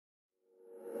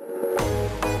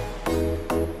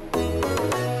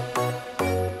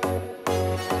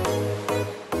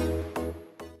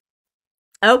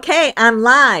Okay, I'm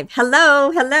live.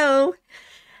 Hello, hello.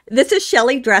 This is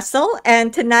Shelly Dressel,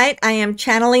 and tonight I am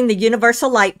channeling the universal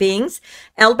light beings.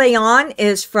 Albayon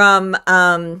is from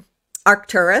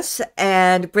Arcturus,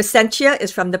 and Brysentia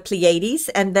is from the Pleiades,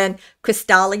 and then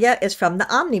Crystallia is from the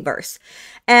Omniverse.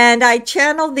 And I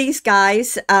channel these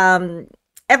guys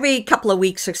every couple of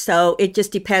weeks or so. It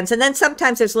just depends. And then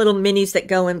sometimes there's little minis that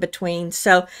go in between.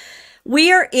 So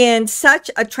we are in such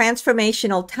a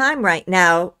transformational time right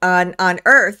now on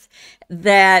Earth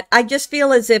that I just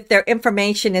feel as if their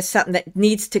information is something that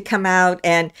needs to come out.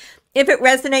 And if it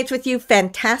resonates with you,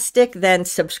 fantastic. Then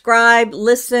subscribe,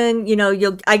 listen. You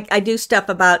know, I do stuff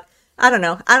about, I don't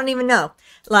know. I don't even know.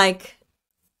 Like,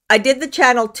 I did the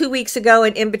channel 2 weeks ago,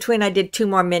 and in between I did 2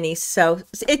 more minis. So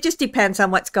it just depends on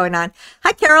what's going on.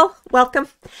 Hi, Carol. Welcome.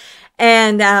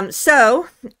 And so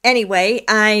anyway,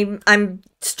 I'm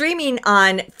streaming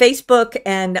on Facebook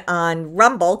and on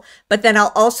Rumble, but then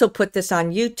I'll also put this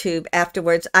on YouTube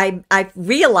afterwards. I've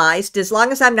realized as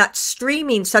long as I'm not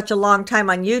streaming such a long time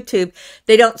on YouTube,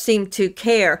 they don't seem to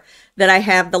care that I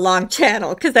have the long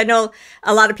channel, because I know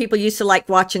a lot of people used to like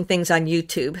watching things on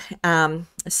YouTube.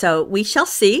 So we shall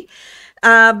see.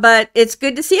 But it's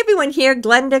good to see everyone here.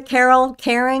 Glenda, Carol,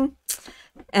 Karen,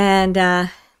 and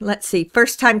let's see,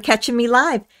 first time catching me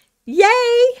live.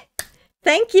 Yay!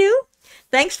 Thank you.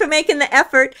 Thanks for making the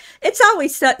effort. It's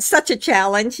always such a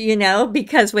challenge, you know,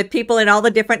 because with people in all the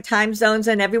different time zones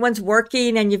and everyone's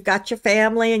working and you've got your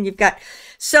family and you've got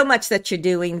so much that you're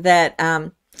doing that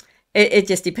it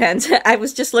just depends. I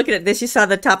was just looking at this. You saw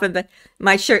the top of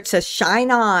my shirt says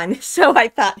shine on. So I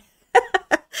thought,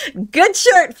 good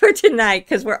shirt for tonight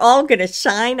because we're all going to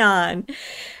shine on.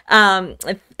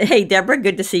 Hey, Deborah,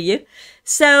 good to see you.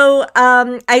 So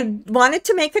I wanted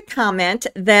to make a comment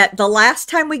that the last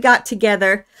time we got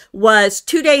together was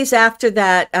 2 days after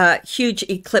that huge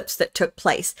eclipse that took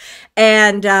place.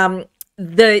 And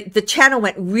the channel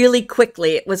went really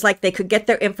quickly. It was like they could get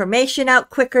their information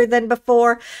out quicker than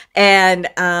before. And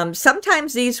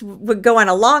sometimes these would go on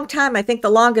a long time. I think the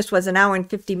longest was 1 hour and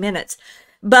 50 minutes.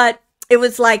 But it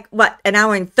was like, what, 1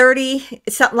 hour and 30,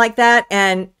 something like that.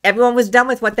 And everyone was done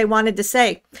with what they wanted to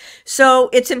say. So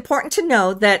it's important to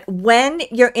know that when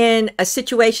you're in a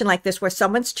situation like this, where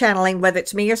someone's channeling, whether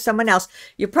it's me or someone else,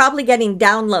 you're probably getting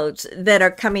downloads that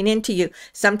are coming into you.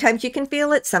 Sometimes you can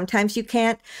feel it, sometimes you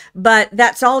can't, but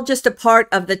that's all just a part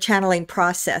of the channeling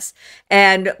process.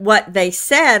 And what they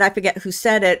said, I forget who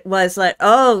said it, was like,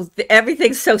 oh,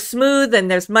 everything's so smooth and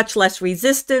there's much less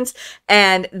resistance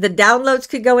and the downloads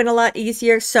could go in a lot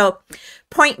easier. So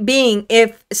point being,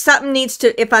 if something needs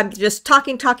to, if I'm just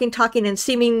talking and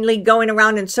seemingly going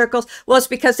around in circles, well, it's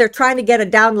because they're trying to get a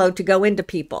download to go into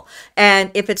people.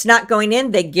 And if it's not going in,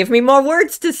 they give me more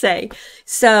words to say.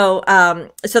 So,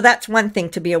 so that's one thing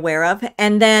to be aware of.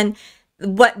 And then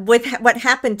what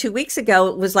happened 2 weeks ago,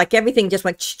 it was like everything just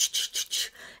went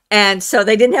and so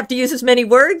they didn't have to use as many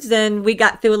words, and we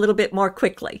got through a little bit more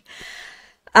quickly.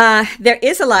 There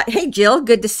is a lot. Hey, Jill,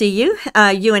 good to see you.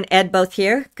 You and Ed both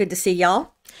here. Good to see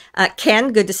y'all.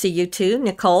 Ken, good to see you too.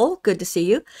 Nicole, good to see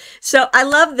you. So I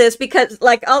love this because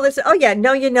like all this, oh yeah,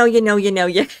 know you.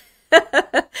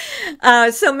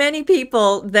 So many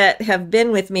people that have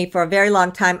been with me for a very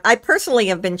long time. I personally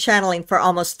have been channeling for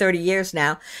almost 30 years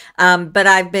now. But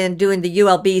I've been doing the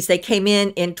ULBs. They came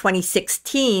in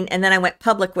 2016, and then I went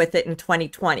public with it in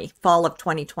 2020, fall of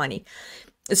 2020.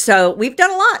 So we've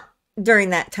done a lot. During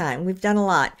that time, we've done a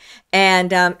lot,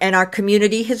 and our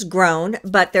community has grown,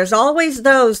 but there's always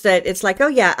those that it's like, oh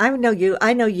yeah, I know you,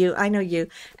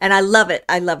 and I love it.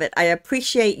 I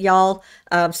appreciate y'all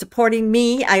supporting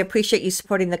me. I appreciate you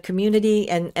supporting the community,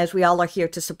 and as we all are here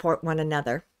to support one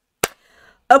another.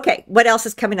 Okay, what else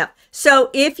is coming up? So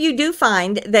if you do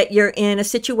find that you're in a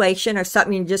situation or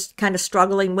something you're just kind of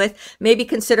struggling with, maybe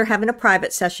consider having a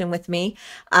private session with me.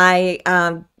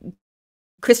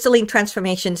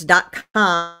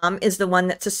 crystallinetransformations.com is the one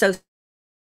that's associated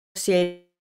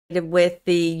with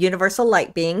the universal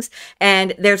light beings,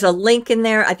 and there's a link in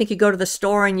there. I think you go to the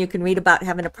store and you can read about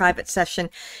having a private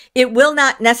session. It will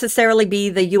not necessarily be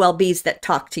the ULBs that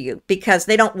talk to you, because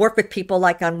they don't work with people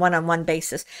like on one-on-one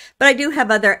basis, but I do have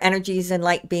other energies and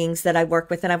light beings that I work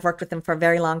with, and I've worked with them for a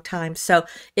very long time. So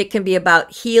it can be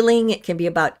about healing, it can be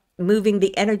about moving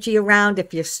the energy around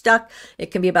if you're stuck. It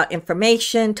can be about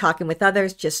information, talking with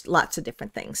others, just lots of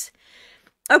different things.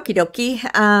 Okie dokie.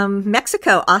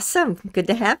 Mexico, awesome. Good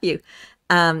to have you.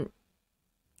 My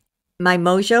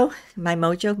mojo,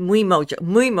 muy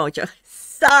mojo.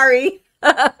 Sorry.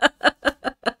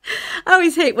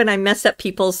 always hate when I mess up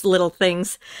people's little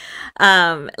things.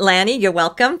 Lanny, you're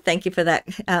welcome. Thank you for that,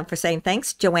 for saying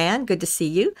thanks. Joanne, good to see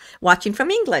you. Watching from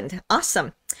England.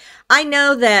 Awesome. I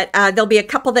know that there'll be a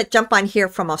couple that jump on here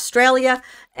from Australia,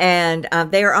 and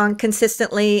they're on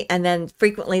consistently. And then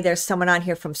frequently there's someone on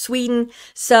here from Sweden.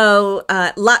 So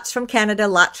lots from Canada,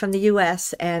 lots from the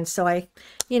US. And so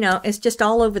it's just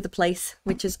all over the place,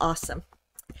 which is awesome.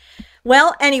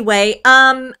 Well, anyway,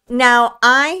 now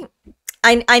I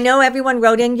know everyone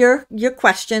wrote in your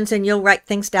questions, and you'll write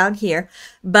things down here,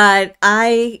 but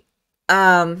I've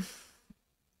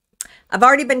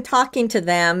already been talking to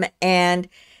them, and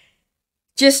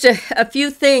just a few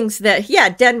things that, yeah,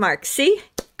 Denmark, see,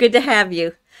 good to have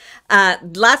you. I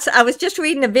was just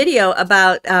reading a video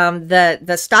about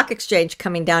the stock exchange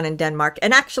coming down in Denmark,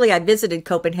 and actually I visited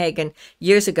Copenhagen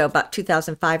years ago, about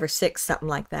 2005 or 6, something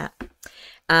like that.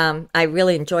 I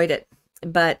really enjoyed it,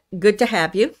 but good to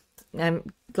have you.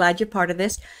 I'm glad you're part of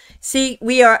this. See,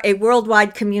 we are a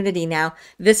worldwide community now.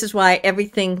 This is why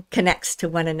everything connects to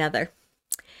one another.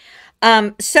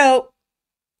 So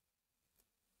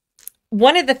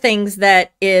one of the things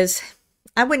that is,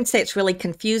 I wouldn't say it's really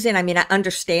confusing. I mean, I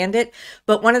understand it,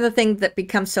 but one of the things that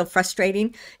becomes so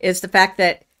frustrating is the fact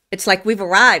that it's like we've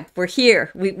arrived, we're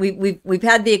here, we've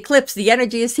had the eclipse, the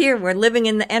energy is here, we're living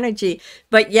in the energy,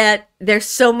 but yet there's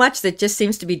so much that just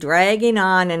seems to be dragging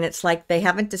on, and it's like they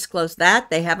haven't disclosed that,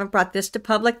 they haven't brought this to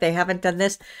public, they haven't done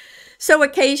this. So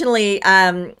occasionally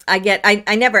I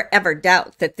never ever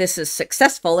doubt that this is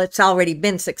successful. It's already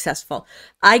been successful.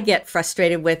 I get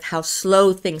frustrated with how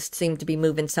slow things seem to be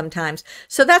moving sometimes.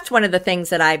 So that's one of the things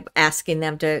that I'm asking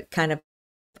them to kind of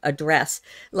address.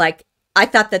 Like, I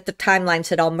thought that the timelines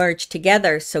had all merged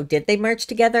together. So did they merge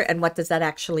together? And what does that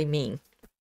actually mean?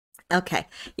 Okay.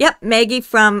 Yep. Maggie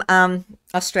from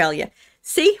Australia.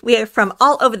 See, we are from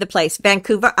all over the place.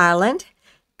 Vancouver, Ireland.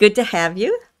 Good to have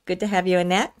you. Good to have you,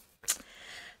 Annette.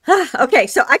 Okay,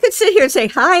 so I could sit here and say,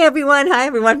 hi, everyone,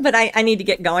 but I need to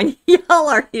get going. Y'all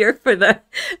are here for the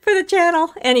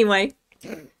channel. Anyway.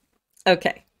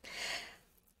 Okay.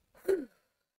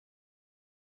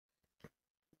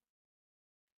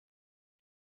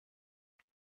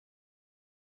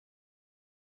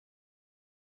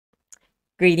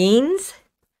 Greetings.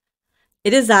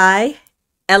 It is I,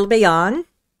 Albayon.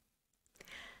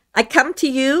 I come to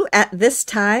you at this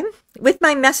time with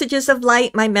my messages of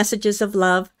light, my messages of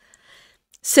love.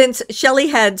 Since Shelly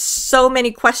had so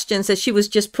many questions that she was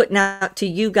just putting out to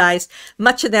you guys,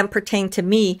 much of them pertain to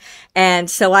me. And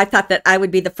so I thought that I would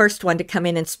be the first one to come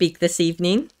in and speak this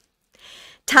evening.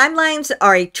 Timelines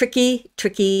are a tricky,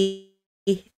 tricky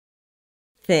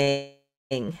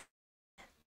thing.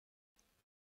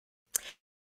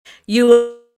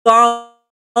 You all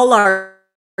are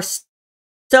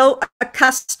so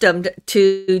accustomed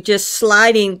to just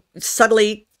sliding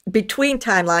subtly between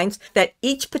timelines that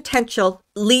each potential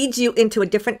leads you into a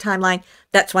different timeline.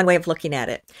 That's one way of looking at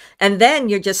it. And then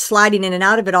you're just sliding in and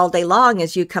out of it all day long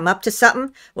as you come up to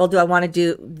something. Well, do I want to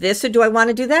do this or do I want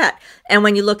to do that? And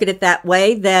when you look at it that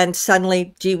way, then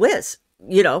suddenly, gee whiz,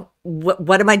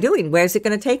 what am I doing? Where's it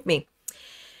going to take me?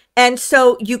 And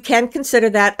so you can consider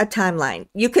that a timeline.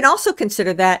 You can also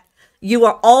consider that you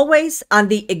are always on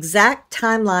the exact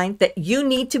timeline that you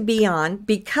need to be on,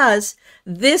 because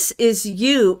this is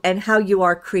you and how you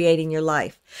are creating your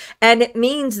life. And it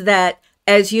means that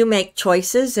as you make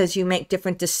choices, as you make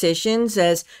different decisions,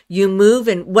 as you move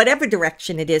in whatever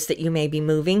direction it is that you may be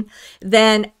moving,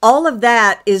 then all of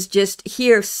that is just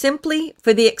here simply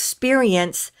for the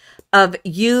experience of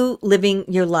you living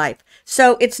your life.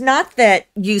 So it's not that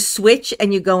you switch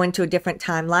and you go into a different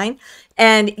timeline.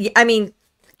 And I mean,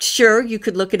 sure, you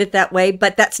could look at it that way,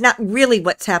 but that's not really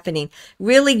what's happening.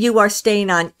 Really, you are staying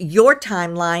on your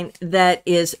timeline that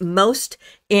is most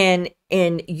in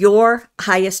your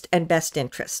highest and best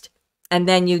interest. And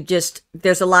then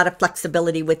there's a lot of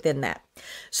flexibility within that.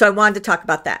 So I wanted to talk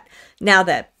about that. Now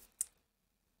that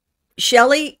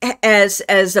Shelly, as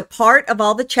a part of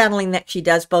all the channeling that she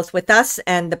does, both with us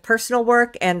and the personal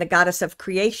work and the goddess of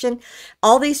creation,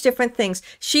 all these different things,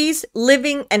 she's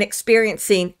living and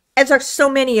experiencing, as are so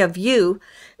many of you,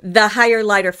 the higher,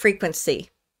 lighter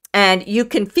frequency. And you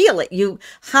can feel it.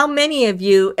 How many of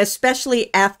you,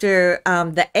 especially after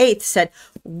the 8th, said,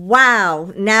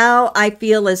 wow, now I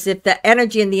feel as if the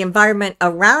energy and the environment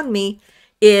around me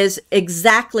is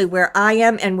exactly where I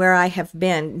am and where I have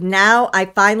been. Now I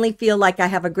finally feel like I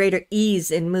have a greater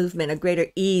ease in movement, a greater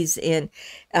ease in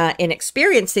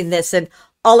experiencing this, and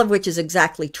all of which is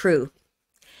exactly true.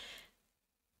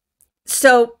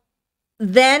 So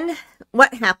then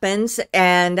what happens,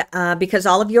 and because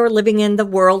all of you are living in the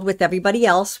world with everybody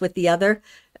else, with the other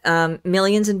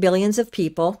millions and billions of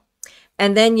people,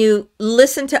 and then you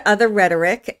listen to other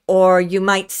rhetoric, or you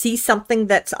might see something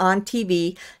that's on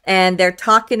TV and they're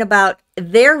talking about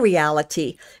their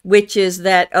reality, which is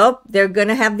that, oh, they're going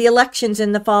to have the elections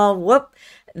in the fall. Whoop.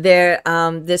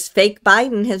 This fake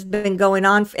Biden has been going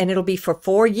on, and it'll be for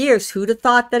 4 years. Who'd have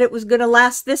thought that it was going to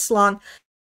last this long?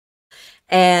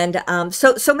 And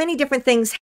so many different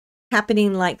things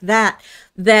happening like that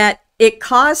it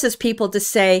causes people to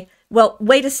say, well,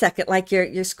 wait a second, like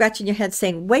you're scratching your head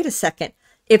saying, wait a second,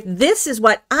 if this is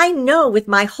what I know with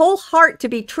my whole heart to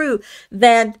be true,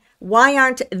 then why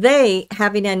aren't they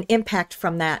having an impact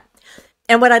from that?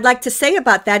 And what I'd like to say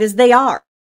about that is they are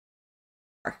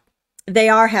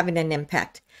having an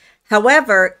impact.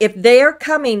 However, if they're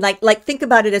coming, like think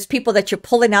about it as people that you're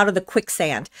pulling out of the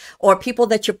quicksand, or people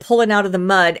that you're pulling out of the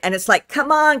mud, and it's like,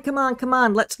 come on, come on, come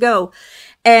on, let's go.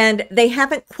 And they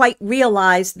haven't quite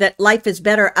realized that life is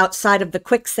better outside of the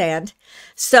quicksand.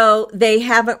 So they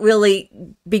haven't really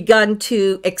begun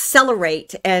to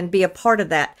accelerate and be a part of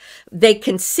that. They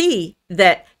can see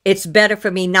that it's better for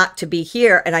me not to be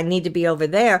here and I need to be over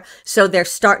there. So they're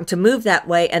starting to move that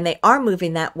way, and they are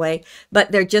moving that way,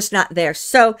 but they're just not there.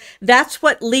 So that's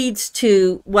what leads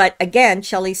to what, again,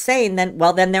 Shelly's saying, then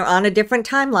they're on a different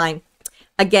timeline.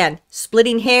 Again,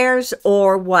 splitting hairs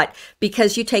or what?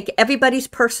 Because you take everybody's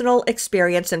personal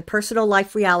experience and personal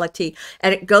life reality,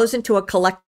 and it goes into a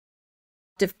collective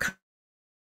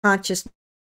consciousness.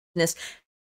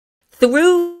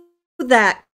 Through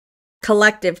that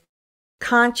collective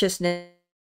consciousness,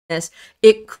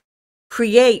 it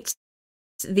creates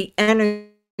the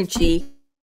energy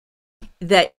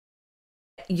that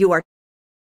you are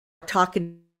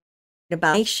talking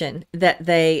about,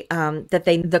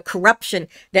 the corruption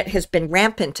that has been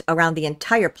rampant around the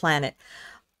entire planet.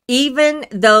 Even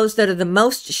those that are the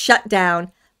most shut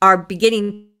down are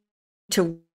beginning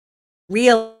to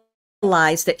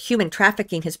realize that human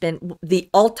trafficking has been the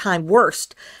all-time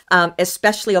worst,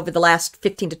 especially over the last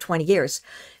 15 to 20 years.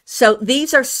 So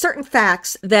these are certain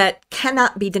facts that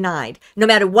cannot be denied, no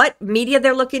matter what media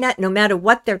they're looking at, no matter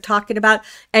what they're talking about.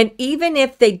 And even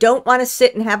if they don't want to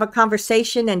sit and have a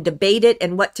conversation and debate it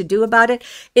and what to do about it,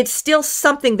 it's still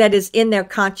something that is in their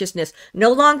consciousness.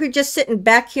 No longer just sitting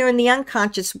back here in the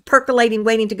unconscious, percolating,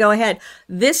 waiting to go ahead.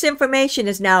 This information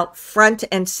is now front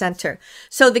and center.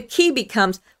 So the key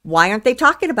becomes, why aren't they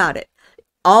talking about it?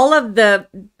 All of the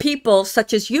people,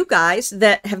 such as you guys,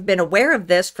 that have been aware of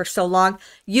this for so long,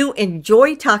 you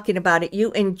enjoy talking about it.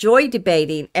 You enjoy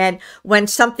debating. And when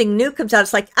something new comes out,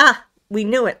 it's like, we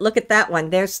knew it. Look at that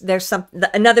one. There's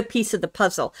another piece of the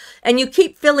puzzle. And you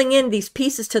keep filling in these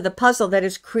pieces to the puzzle that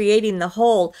is creating the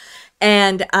whole.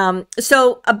 And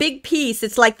so a big piece,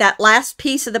 it's like that last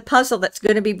piece of the puzzle that's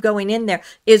going to be going in there,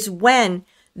 is when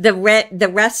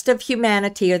the rest of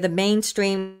humanity, or the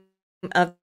mainstream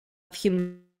of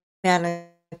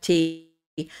humanity,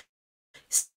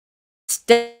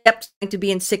 steps going to be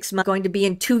in 6 months, going to be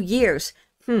in 2 years.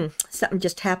 Something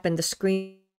just happened. The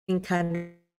screen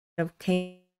kind of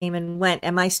came and went.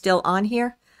 Am I still on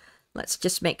here? Let's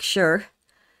just make sure.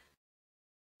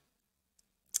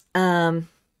 I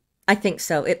think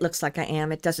so. It looks like I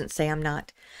am. It doesn't say I'm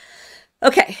not.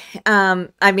 Okay.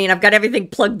 I mean, I've got everything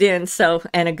plugged in, so,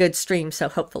 and a good stream, so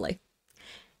hopefully.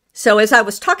 So as I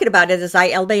was talking about it, as I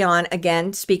Albayon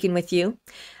again speaking with you,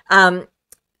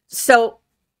 so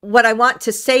what I want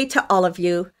to say to all of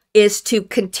you is to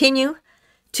continue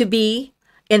to be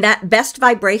in that best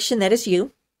vibration that is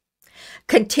you.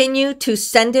 Continue to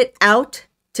send it out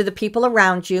to the people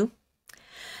around you.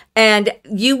 And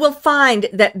you will find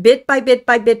that bit by bit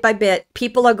by bit by bit,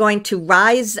 people are going to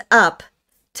rise up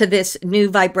to this new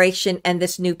vibration and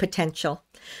this new potential.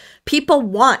 People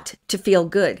want to feel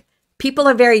good. People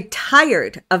are very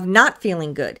tired of not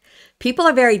feeling good. People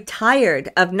are very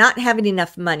tired of not having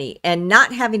enough money and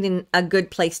not having a good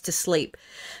place to sleep.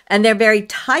 And they're very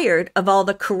tired of all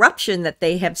the corruption that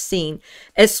they have seen,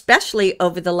 especially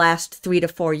over the last 3 to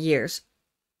 4 years.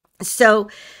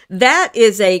 So that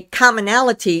is a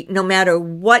commonality no matter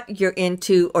what you're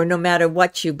into or no matter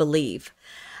what you believe.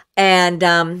 And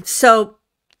so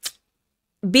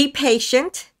be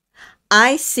patient.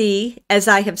 I see, as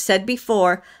I have said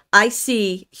before, I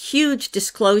see huge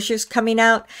disclosures coming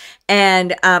out,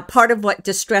 and part of what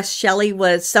distressed Shelly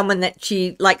was someone that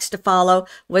she likes to follow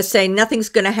was saying nothing's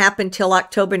going to happen till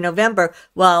October, November.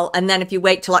 Well, and then if you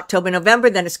wait till October, November,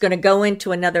 then it's going to go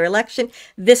into another election.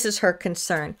 This is her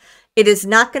concern. It is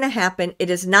not going to happen. It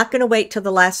is not going to wait till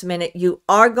the last minute. You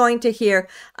are going to hear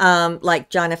like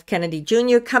John F. Kennedy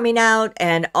Jr. coming out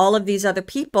and all of these other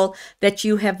people that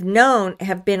you have known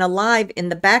have been alive in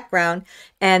the background.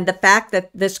 And the fact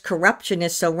that this corruption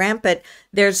is so rampant,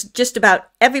 there's just about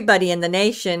everybody in the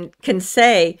nation can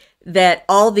say that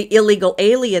all the illegal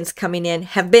aliens coming in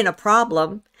have been a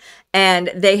problem.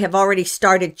 And they have already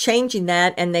started changing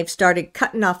that, and they've started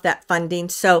cutting off that funding.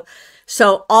 So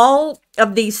all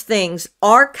of these things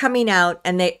are coming out,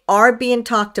 and they are being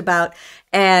talked about.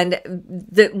 And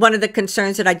one of the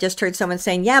concerns that I just heard someone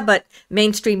saying, yeah, but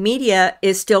mainstream media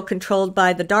is still controlled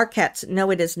by the dark hats. No,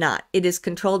 it is not. It is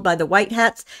controlled by the white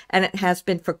hats, and it has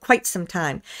been for quite some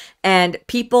time. And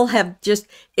people have just,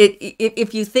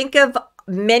 if you think of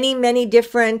many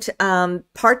different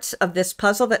parts of this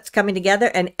puzzle that's coming together,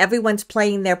 and everyone's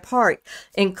playing their part,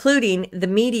 including the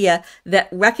media that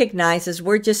recognizes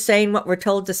we're just saying what we're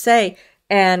told to say,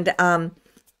 and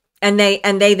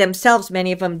they themselves,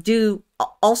 many of them do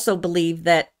also believe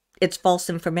that it's false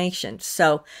information.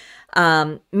 So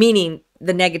meaning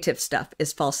the negative stuff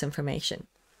is false information.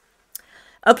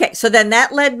 Okay, so then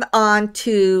that led on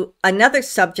to another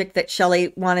subject that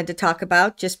Shelly wanted to talk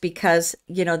about, just because,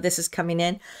 you know, this is coming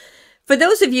in. For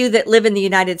those of you that live in the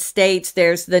United States,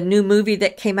 there's the new movie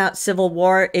that came out, Civil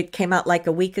War. It came out like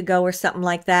a week ago or something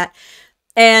like that.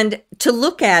 And to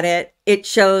look at it, it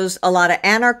shows a lot of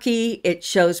anarchy. It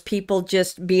shows people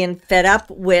just being fed up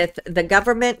with the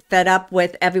government, fed up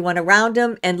with everyone around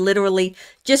them, and literally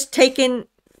just taking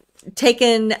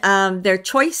their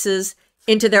choices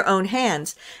into their own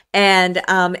hands.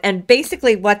 And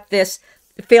basically what this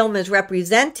film is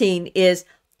representing is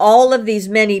all of these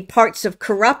many parts of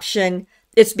corruption.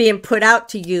 It's being put out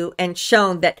to you and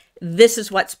shown that this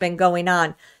is what's been going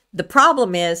on. The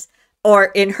problem is, or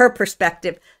in her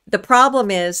perspective, the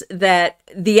problem is that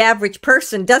the average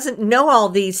person doesn't know all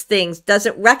these things,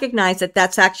 doesn't recognize that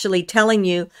that's actually telling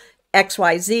you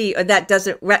XYZ, or that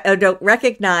don't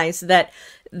recognize that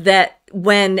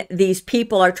when these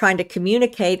people are trying to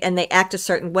communicate and they act a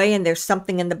certain way, and there's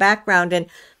something in the background, and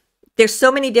there's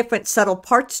so many different subtle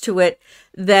parts to it,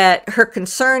 that her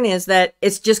concern is that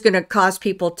it's just going to cause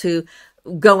people to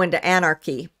go into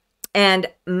anarchy. And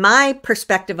my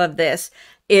perspective of this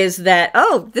is that,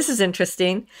 oh, this is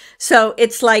interesting. So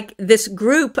it's like this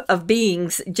group of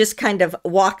beings just kind of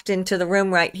walked into the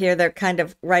room right here. They're kind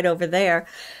of right over there.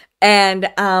 And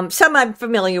some I'm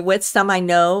familiar with, some I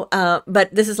know,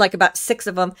 but this is like about 6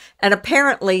 of them. And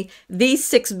apparently these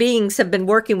 6 beings have been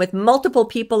working with multiple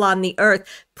people on the earth,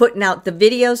 putting out the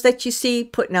videos that you see,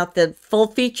 putting out the full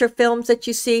feature films that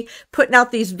you see, putting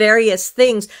out these various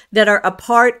things that are a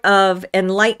part of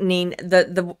enlightening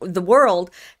the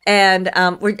world. And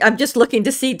I'm just looking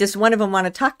to see, does one of them want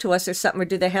to talk to us or something, or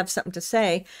do they have something to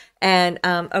say? And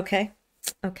okay.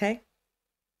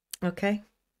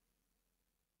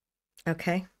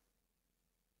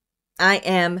 I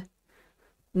am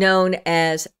known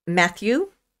as Matthew.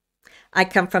 I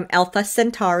come from Alpha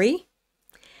Centauri.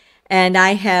 And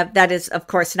I have, that is, of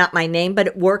course, not my name, but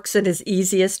it works and is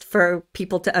easiest for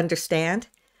people to understand.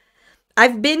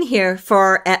 I've been here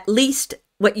for at least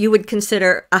what you would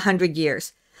consider 100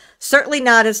 years. Certainly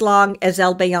not as long as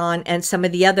Albayon and some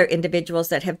of the other individuals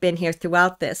that have been here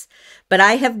throughout this. But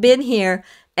I have been here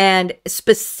and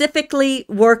specifically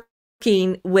worked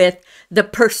with the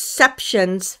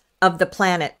perceptions of the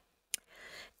planet.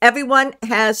 Everyone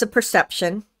has a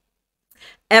perception.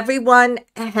 Everyone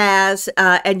has,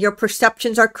 and your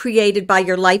perceptions are created by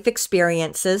your life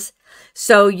experiences.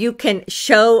 So you can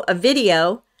show a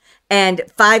video and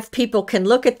 5 people can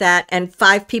look at that and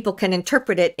 5 people can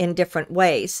interpret it in different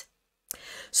ways.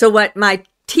 So what my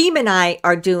team and I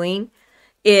are doing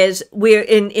is we're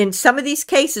in some of these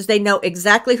cases, they know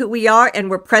exactly who we are and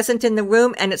we're present in the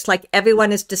room, and it's like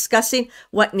everyone is discussing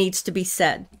what needs to be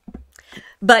said.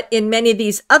 But in many of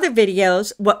these other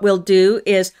videos, what we'll do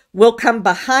is we'll come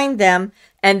behind them,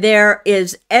 and there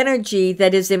is energy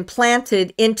that is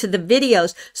implanted into the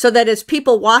videos so that as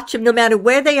people watch them, no matter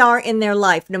where they are in their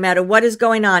life, no matter what is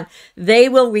going on, they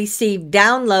will receive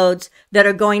downloads that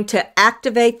are going to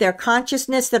activate their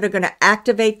consciousness, that are going to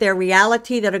activate their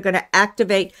reality, that are going to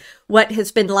activate what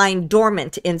has been lying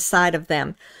dormant inside of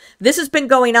them. This has been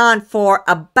going on for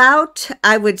about,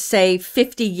 I would say,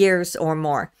 50 years or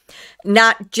more.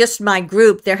 Not just my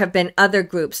group, there have been other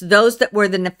groups. Those that were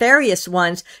the nefarious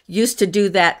ones used to do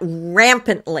that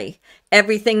rampantly.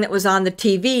 Everything that was on the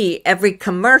TV, every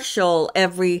commercial,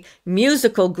 every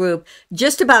musical group,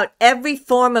 just about every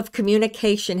form of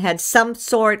communication had some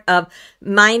sort of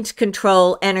mind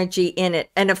control energy in it.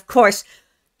 And of course,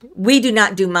 we do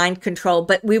not do mind control,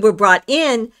 but we were brought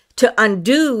in to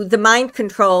undo the mind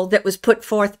control that was put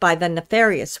forth by the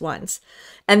nefarious ones.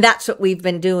 And that's what we've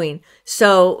been doing.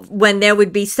 So when there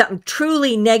would be something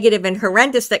truly negative and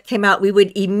horrendous that came out, we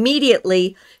would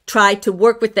immediately try to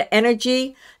work with the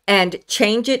energy and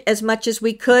change it as much as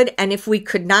we could. And if we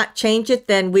could not change it,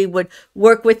 then we would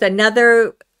work with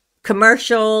another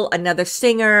commercial, another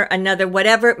singer, another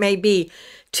whatever it may be,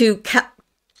 to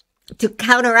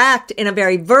counteract in a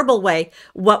very verbal way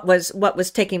what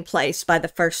was taking place by the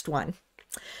first one.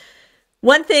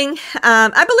 One thing,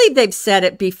 I believe they've said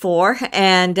it before,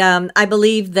 and I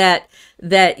believe that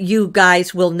you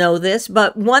guys will know this,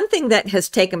 but one thing that has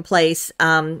taken place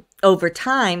over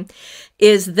time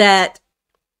is that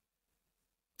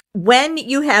when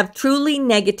you have truly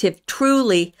negative,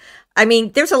 I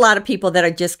mean, there's a lot of people that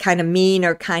are just kind of mean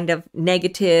or kind of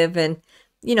negative, and,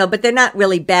 you know, but they're not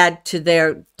really bad to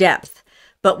their depth.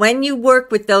 But when you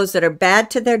work with those that are bad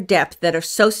to their depth, that are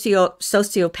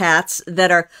sociopaths,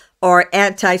 that are or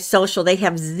antisocial, they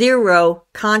have zero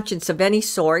conscience of any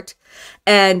sort,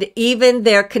 and even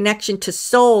their connection to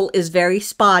soul is very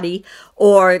spotty,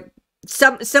 or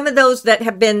some of those that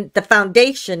have been the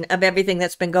foundation of everything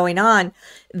that's been going on,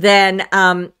 then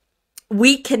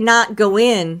we cannot go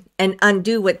in and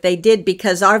undo what they did,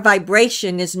 because our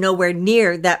vibration is nowhere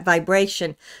near that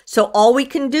vibration. So all we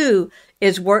can do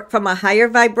is work from a higher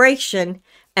vibration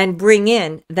and bring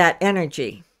in that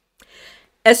energy.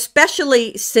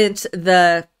 Especially since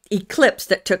the eclipse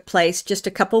that took place just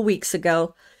a couple weeks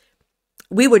ago,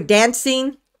 we were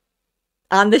dancing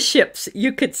on the ships,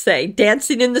 you could say,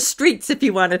 dancing in the streets, if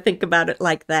you want to think about it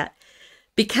like that.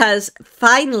 Because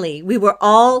finally, we were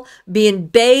all being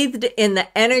bathed in the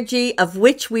energy of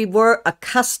which we were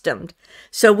accustomed.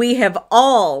 So we have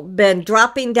all been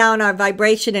dropping down our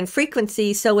vibration and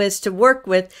frequency so as to work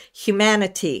with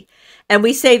humanity. And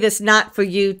we say this not for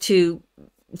you to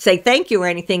say thank you or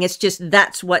anything. It's just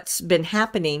that's what's been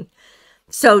happening.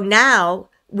 So now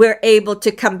we're able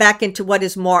to come back into what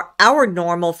is more our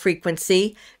normal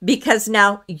frequency, because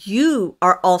now you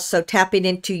are also tapping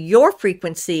into your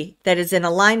frequency that is in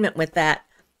alignment with that.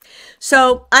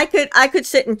 So I could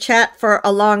sit and chat for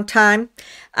a long time.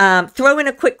 Throw in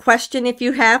a quick question if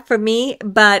you have for me,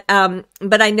 but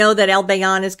I know that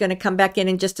Albayon is going to come back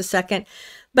in just a second.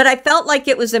 But I felt like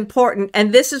it was important,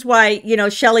 and this is why, you know,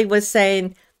 Shelly was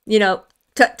saying, you know,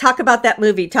 talk about that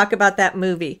movie, talk about that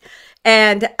movie.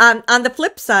 And on the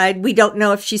flip side, we don't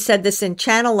know if she said this in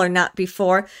channel or not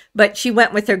before, but she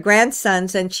went with her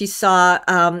grandsons and she saw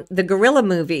the gorilla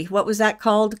movie. What was that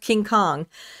called? King Kong,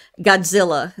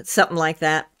 Godzilla, something like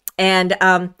that. And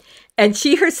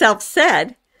she herself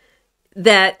said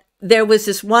that there was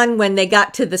this one when they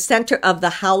got to the center of the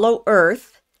hollow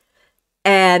earth,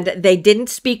 and they didn't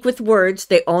speak with words.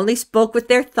 They only spoke with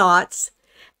their thoughts.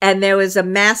 And there was a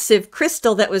massive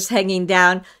crystal that was hanging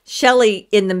down. Shelly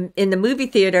in the movie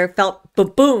theater felt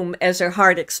boom as her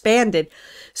heart expanded.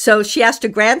 So she asked her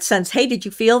grandsons, "Hey, did you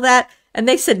feel that?" And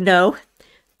they said no.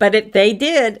 But they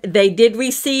did. They did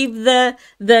receive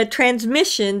the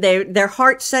transmission. Their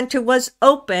heart center was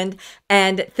opened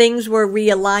and things were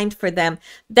realigned for them.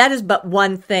 That is but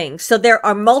one thing. So there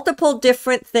are multiple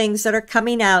different things that are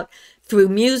coming out through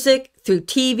music, through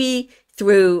TV,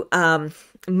 through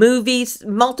movies,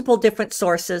 multiple different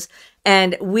sources,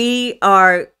 and we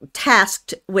are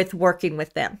tasked with working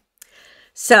with them.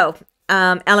 So,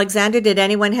 Alexander, did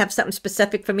anyone have something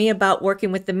specific for me about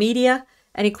working with the media?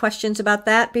 Any questions about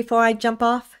that before I jump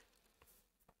off?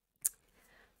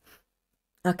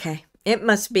 Okay, it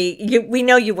must be, we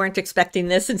know you weren't expecting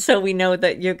this, and so we know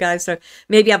that you guys are,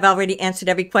 maybe I've already answered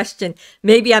every question.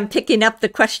 Maybe I'm picking up the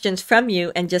questions from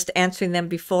you and just answering them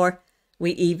before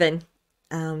we even,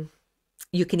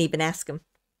 you can even ask them.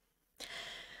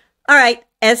 All right,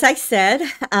 as I said,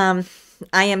 I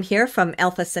am here from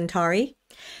Alpha Centauri.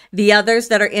 The others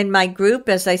that are in my group,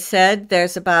 as I said,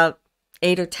 there's about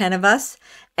 8 or 10 of us,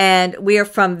 and we are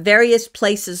from various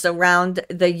places around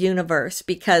the universe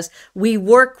because we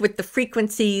work with the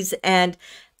frequencies, and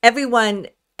everyone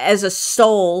as a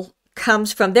soul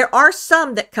comes from, there are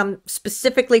some that come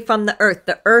specifically from the earth.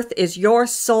 The earth is your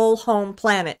soul home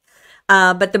planet.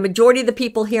 But the majority of the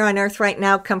people here on Earth right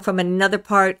now come from another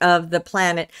part of the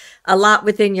planet, a lot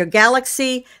within your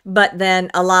galaxy, but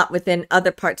then a lot within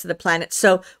other parts of the planet.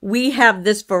 So we have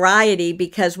this variety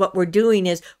because what we're doing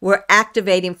is we're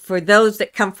activating for those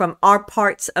that come from our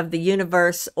parts of the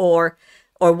universe or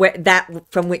where that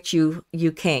from which you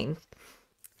came.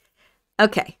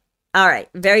 Okay. All right.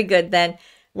 Very good then.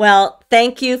 Well,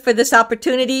 thank you for this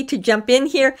opportunity to jump in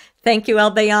here. Thank you,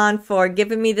 Albayon, for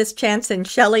giving me this chance, and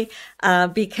Shelly,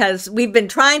 because we've been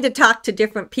trying to talk to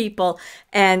different people,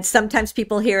 and sometimes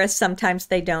people hear us, sometimes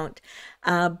they don't.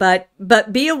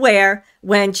 But be aware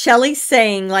when Shelly's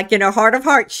saying, like in her heart of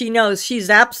hearts, she knows she's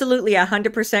absolutely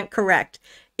 100% correct.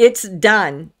 It's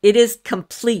done. It is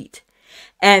complete.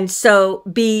 And so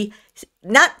be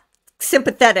not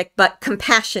sympathetic, but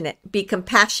compassionate. Be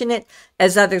compassionate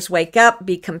as others wake up.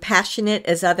 Be compassionate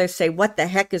as others say, what the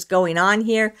heck is going on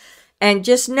here? And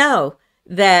just know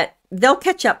that they'll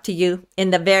catch up to you in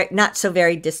the very not so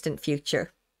very distant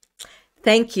future.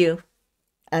 Thank you,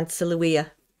 Aunt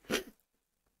Saluia.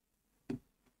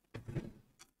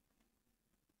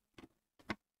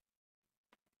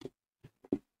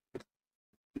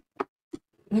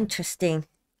 Interesting.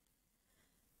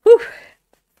 Whew.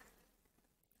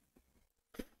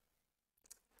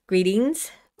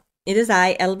 Greetings. It is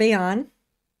I, Albayon.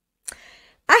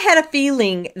 I had a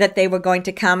feeling that they were going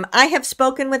to come. I have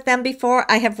spoken with them before.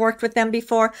 I have worked with them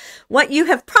before. What you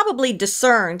have probably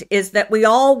discerned is that we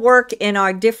all work in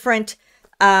our different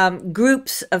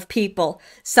groups of people.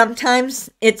 Sometimes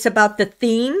it's about the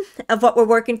theme of what we're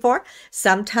working for.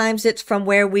 Sometimes it's from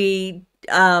where we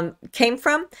came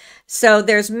from. So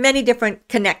there's many different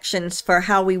connections for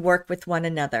how we work with one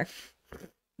another.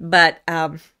 But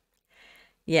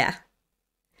yeah.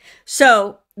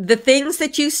 So the things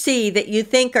that you see that you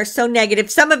think are so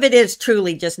negative, some of it is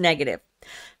truly just negative.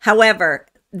 However,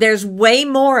 there's way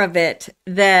more of it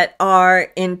that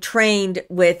are entrained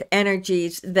with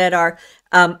energies that are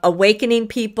awakening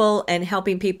people and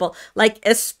helping people. Like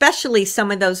especially some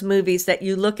of those movies that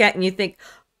you look at and you think,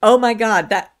 oh my God,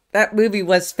 that movie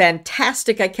was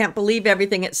fantastic. I can't believe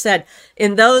everything it said.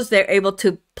 In those, they're able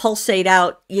to pulsate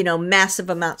out, you know, massive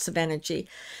amounts of energy.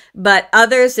 But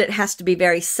others, it has to be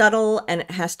very subtle and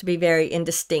it has to be very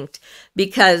indistinct,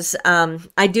 because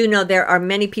I do know there are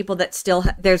many people that still,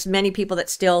 there's many people that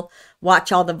still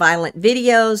watch all the violent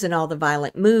videos and all the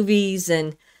violent movies.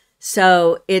 And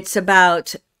so it's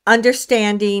about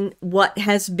understanding what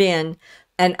has been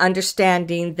and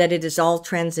understanding that it is all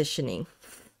transitioning.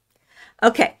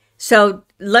 Okay, so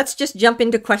let's just jump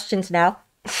into questions now,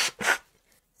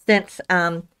 since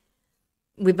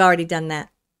we've already done that.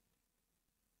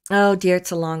 Oh dear,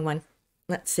 it's a long one.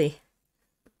 Let's see.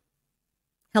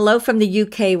 Hello from the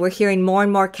UK. We're hearing more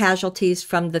and more casualties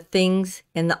from the things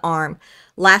in the arm.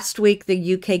 Last week,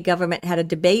 the UK government had a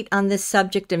debate on this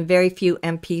subject and very few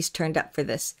MPs turned up for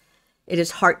this. It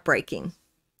is heartbreaking.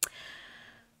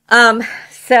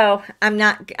 So I'm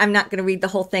not going to read the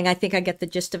whole thing. I think I get the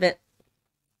gist of it.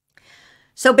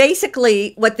 So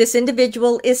basically, what this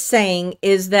individual is saying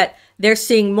is that they're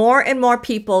seeing more and more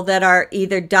people that are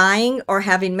either dying or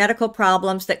having medical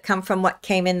problems that come from what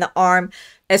came in the arm,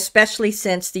 especially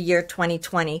since the year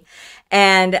 2020.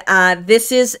 And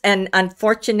this is an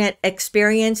unfortunate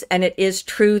experience, and it is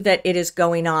true that it is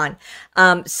going on.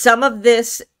 Some of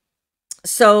this,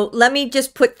 so let me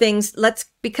just put things, let's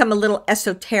become a little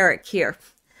esoteric here.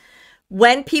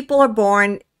 When people are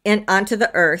born onto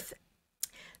the earth,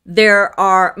 there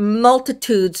are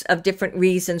multitudes of different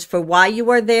reasons for why you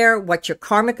are there, what your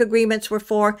karmic agreements were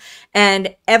for,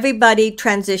 and everybody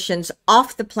transitions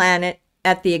off the planet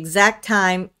at the exact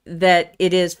time that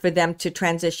it is for them to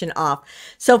transition off.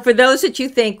 So for those that you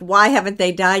think, why haven't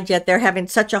they died yet? They're having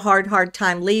such a hard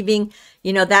time leaving,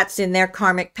 you know, that's in their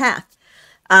karmic path.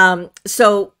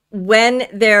 So when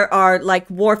there are like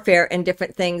warfare and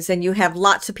different things, and you have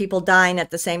lots of people dying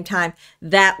at the same time,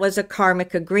 that was a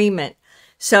karmic agreement.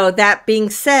 So that being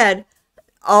said,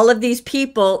 all of these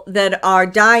people that are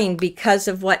dying because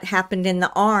of what happened in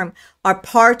the arm are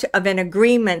part of an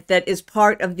agreement that is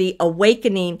part of the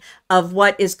awakening of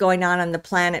what is going on the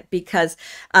planet, because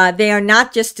they are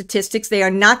not just statistics. They are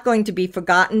not going to be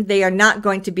forgotten. They are not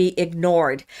going to be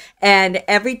ignored. And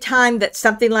every time that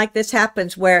something like this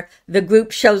happens where the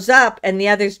group shows up and the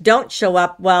others don't show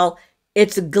up, well,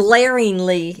 it's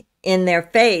glaringly in their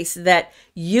face that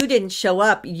you didn't show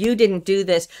up, you didn't do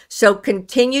this. So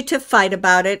continue to fight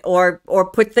about it, or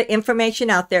put the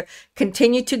information out there,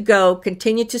 continue to go,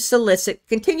 continue to solicit,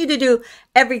 continue to do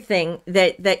everything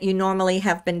that you normally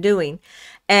have been doing.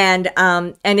 And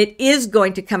it is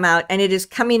going to come out, and it is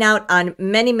coming out on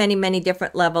many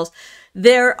different levels.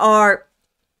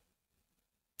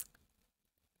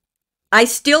 I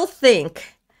still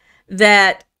think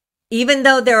that even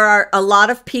though there are a lot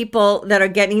of people that are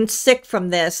getting sick from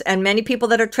this and many people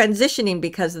that are transitioning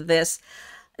because of this,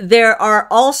 there are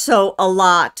also a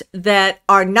lot that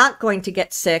are not going to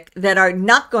get sick, that are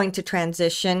not going to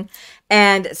transition.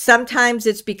 And sometimes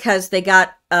it's because they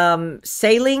got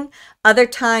saline. Other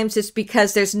times it's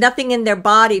because there's nothing in their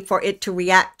body for it to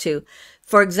react to.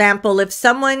 For example, if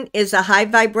someone is a high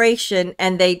vibration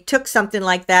and they took something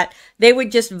like that, they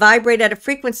would just vibrate at a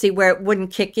frequency where it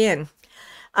wouldn't kick in.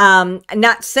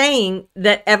 Not saying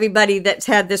that everybody that's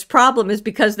had this problem is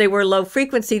because they were low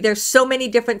frequency. There's so many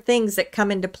different things that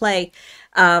come into play.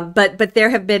 But there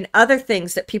have been other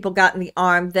things that people got in the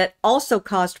arm that also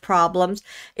caused problems.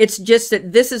 It's just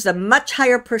that this is a much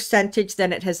higher percentage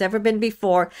than it has ever been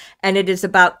before. And it is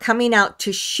about coming out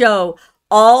to show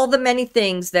all the many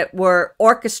things that were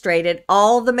orchestrated,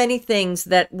 all the many things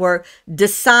that were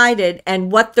decided,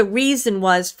 and what the reason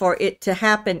was for it to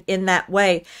happen in that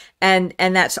way. And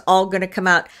that's all going to come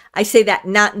out. I say that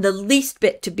not in the least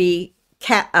bit to be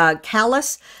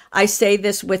callous. I say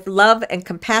this with love and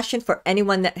compassion for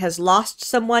anyone that has lost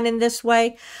someone in this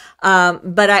way.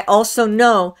 But I also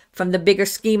know from the bigger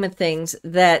scheme of things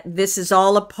that this is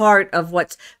all a part of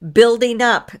what's building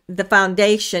up the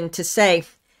foundation to say,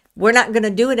 we're not going to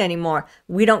do it anymore.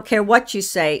 We don't care what you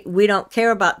say. We don't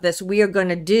care about this. We are going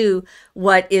to do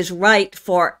what is right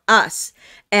for us.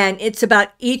 And it's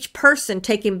about each person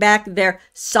taking back their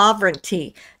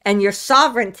sovereignty. And your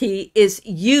sovereignty is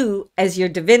you as your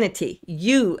divinity,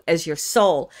 you as your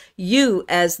soul, you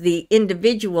as the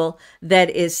individual that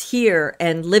is here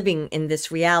and living in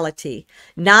this reality.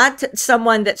 Not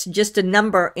someone that's just a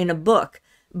number in a book,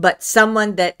 but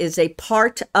someone that is a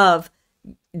part of,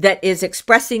 that is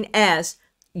expressing as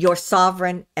your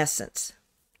sovereign essence.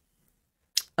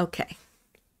 Okay.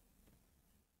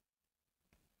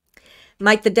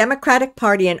 Might the Democratic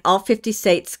Party in all 50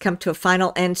 states come to a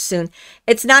final end soon?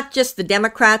 It's not just the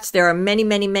Democrats. There are many,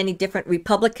 many, many different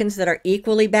Republicans that are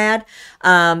equally bad.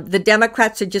 The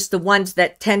Democrats are just the ones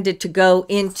that tended to go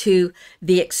into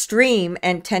the extreme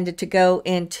and tended to go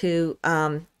into,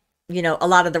 you know, a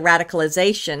lot of the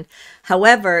radicalization.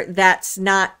 However, that's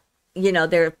not, you know,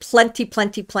 there are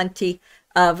plenty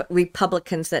of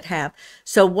Republicans that have.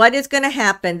 So what is going to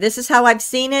happen? This is how I've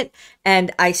seen it, and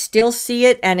I still see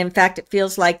it. And in fact, it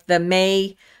feels like the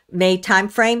May time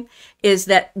frame is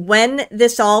that when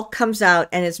this all comes out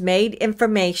and is made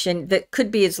information, that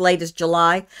could be as late as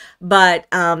July, but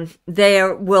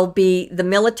there will be, the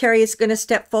military is going to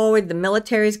step forward. The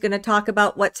military is going to talk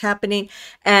about what's happening.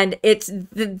 And it's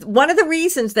one of the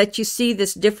reasons that you see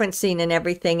this differencing and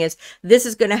everything is this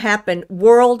is going to happen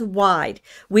worldwide.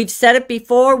 We've said it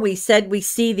before. We said we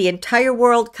see the entire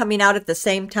world coming out at the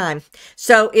same time.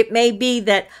 So it may be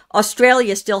that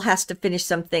Australia still has to finish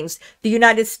some things. The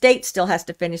United States still has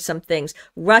to finish some things.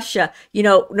 Russia, you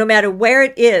know, no matter where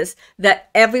it is, that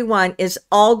everyone is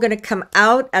all going to come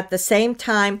out at the same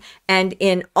time. And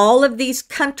in all of these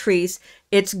countries,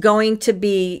 it's going to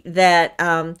be that,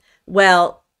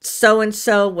 well,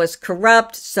 so-and-so was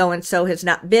corrupt, so-and-so has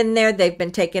not been there, they've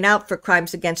been taken out for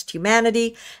crimes against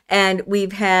humanity, and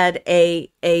we've had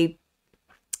a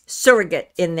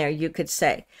surrogate in there, you could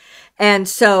say. And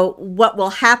so what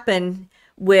will happen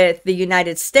with the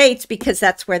United States, because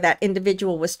that's where that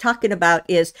individual was talking about,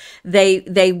 is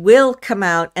they will come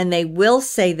out and they will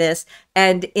say this,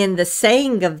 and in the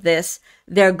saying of this,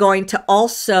 they're going to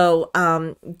also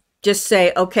just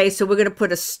say, okay, so we're going to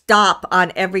put a stop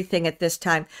on everything at this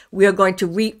time. We are going to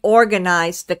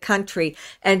reorganize the country.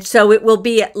 And so it will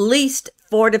be at least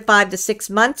 4 to 5 to 6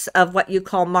 months of what you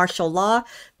call martial law.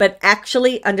 But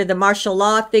actually, under the martial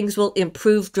law, things will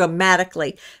improve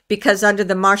dramatically, because under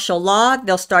the martial law,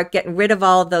 they'll start getting rid of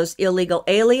all of those illegal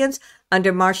aliens.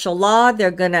 Under martial law,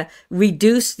 they're going to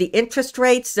reduce the interest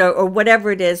rates or whatever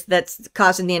it is that's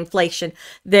causing the inflation.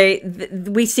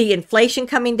 We see inflation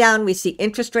coming down. We see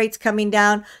interest rates coming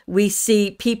down. We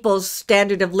see people's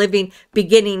standard of living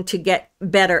beginning to get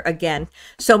better again.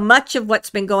 So much of what's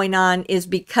been going on is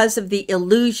because of the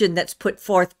illusion that's put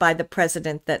forth by the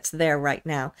president that's there right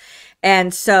now.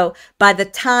 And so by the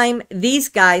time these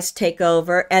guys take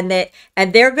over, and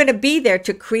they're going to be there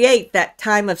to create that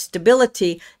time of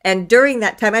stability, and during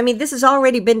that time, I mean, this has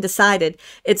already been decided.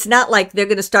 It's not like they're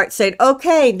going to start saying,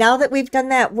 okay, now that we've done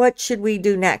that, what should we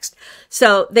do next?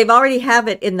 So they've already have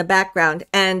it in the background,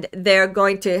 and they're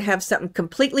going to have something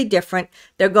completely different.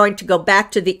 They're going to go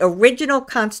back to the original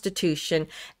Constitution,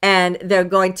 and they're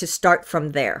going to start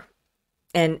from there.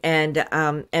 And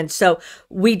so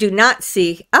we do not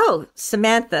see, oh,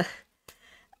 Samantha,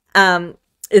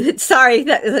 sorry,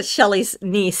 that's Shelly's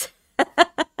niece.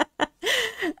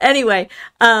 Anyway,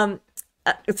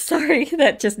 sorry,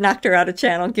 that just knocked her out of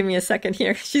channel. Give me a second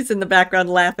here. She's in the background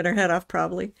laughing her head off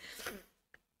probably.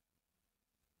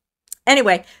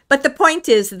 Anyway, but the point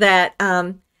is that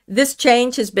this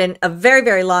change has been a very,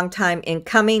 very long time in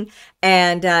coming,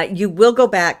 and you will go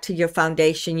back to your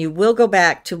foundation. You will go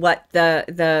back to what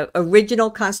the original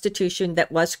Constitution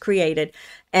that was created,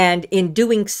 and in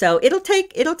doing so, it'll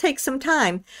take some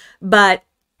time, but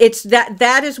it's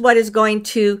that is what is going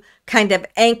to kind of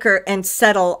anchor and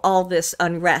settle all this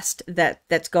unrest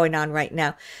that's going on right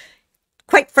now.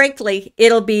 Quite frankly,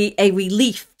 it'll be a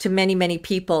relief to many, many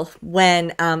people when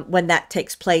that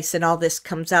takes place and all this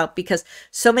comes out, because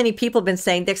so many people have been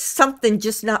saying there's something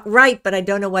just not right, but I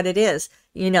don't know what it is.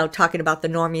 You know, talking about the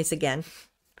normies again.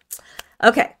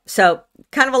 Okay, so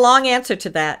kind of a long answer to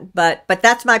that, but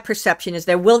that's my perception, is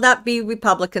there will not be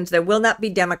Republicans, there will not be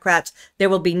Democrats, there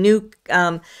will be new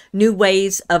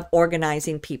ways of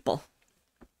organizing people.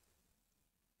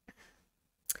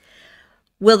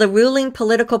 Will the ruling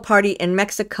political party in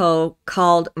Mexico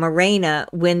called Morena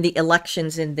win the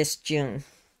elections in this June?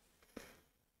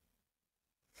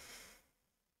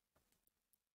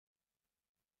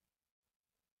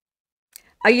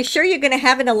 Are you sure you're going to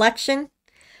have an election?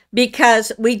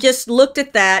 Because we just looked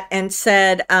at that and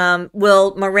said,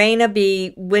 will Morena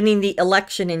be winning the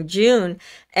election in June?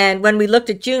 And when we looked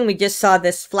at June, we just saw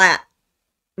this flat,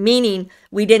 meaning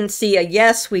we didn't see a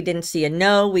yes, we didn't see a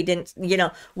no, we didn't, you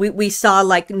know, we saw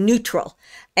like neutral.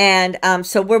 And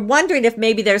so we're wondering if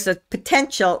maybe there's a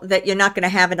potential that you're not going to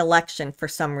have an election for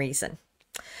some reason.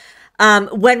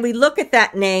 When we look at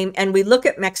that name and we look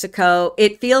at Mexico,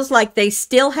 it feels like they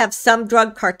still have some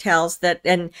drug cartels that,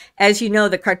 and as you know,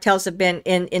 the cartels have been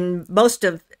in most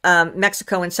of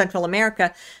Mexico and Central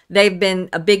America. They've been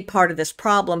a big part of this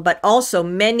problem, but also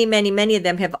many of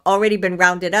them have already been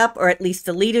rounded up, or at least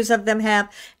the leaders of them have,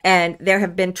 and there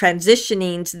have been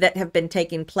transitionings that have been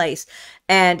taking place.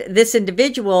 And this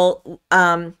individual,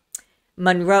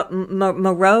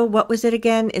 Monroe, what was it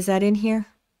again? Is that in here?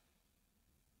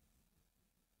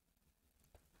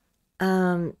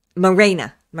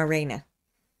 Morena.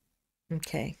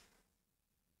 Okay.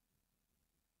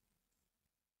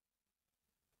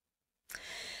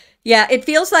 Yeah, it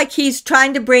feels like he's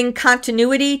trying to bring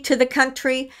continuity to the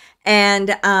country,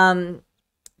 and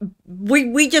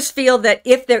we just feel that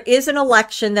if there is an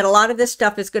election, that a lot of this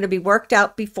stuff is going to be worked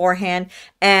out beforehand,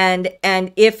 and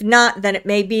if not, then it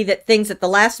may be that things at the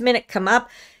last minute come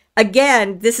up.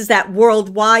 Again, this is that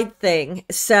worldwide thing.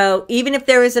 So even if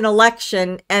there is an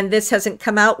election and this hasn't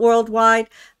come out worldwide,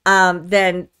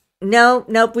 then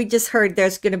nope, we just heard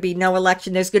there's going to be no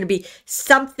election. There's going to be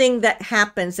something that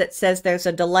happens that says there's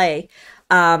a delay.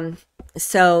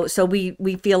 So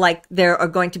we feel like there are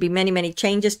going to be many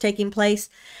changes taking place.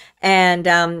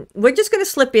 And we're just going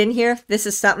to slip in here. This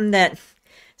is something that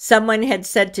someone had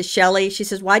said to Shelly. She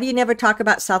says, why do you never talk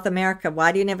about South America?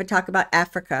 Why do you never talk about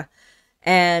Africa?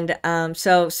 And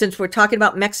so since we're talking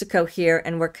about Mexico here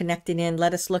and we're connecting in,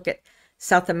 let us look at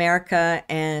South America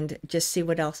and just see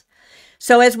what else.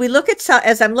 So as we look at,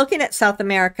 as I'm looking at South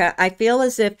America, I feel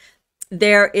as if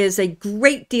there is a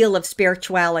great deal of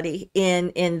spirituality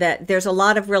in that there's a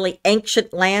lot of really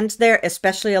ancient lands there,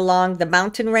 especially along the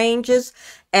mountain ranges.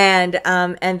 And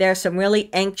there's some really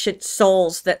ancient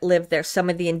souls that live there. Some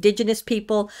of the indigenous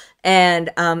people and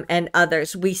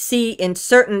others. We see in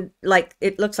certain, like,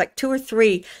 it looks like 2 or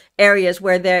 3 areas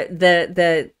where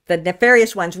the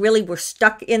nefarious ones really were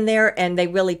stuck in there, and they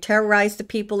really terrorized the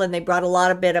people, and they brought a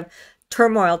lot of bit of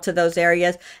turmoil to those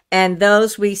areas. And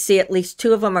those, we see at least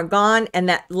 2 of them are gone, and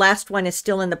that last one is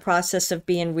still in the process of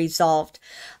being resolved.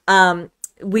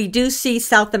 We do see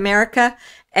South America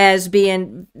as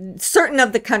being, certain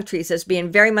of the countries as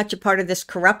being very much a part of this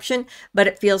corruption, but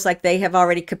it feels like they have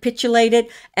already capitulated.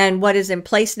 And what is in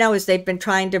place now is they've been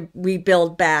trying to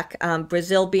rebuild back,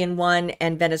 Brazil being one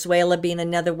and Venezuela being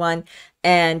another one.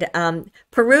 And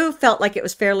Peru felt like it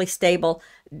was fairly stable.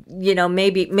 You know,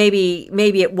 maybe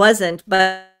it wasn't,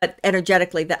 but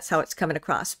energetically that's how it's coming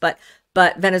across. But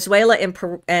Venezuela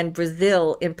and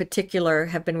Brazil in particular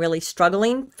have been really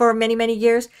struggling for many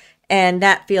years. And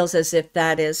that feels as if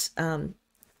that is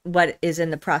what is in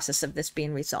the process of this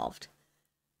being resolved.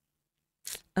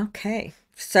 Okay,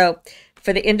 so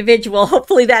for the individual,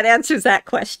 hopefully that answers that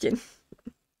question.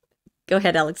 Go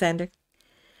ahead, Alexander.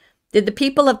 Did the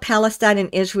people of Palestine and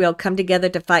Israel come together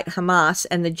to fight Hamas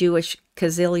and the Jewish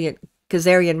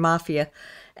Khazarian mafia?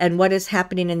 And what is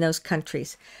happening in those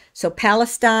countries? So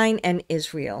Palestine and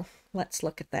Israel. Let's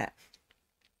look at that.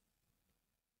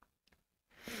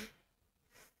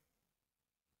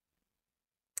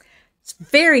 It's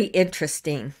very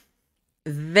interesting.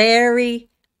 Very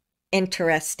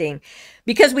interesting.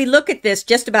 Because we look at this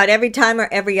just about every time or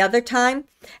every other time.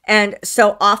 And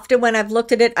so often when I've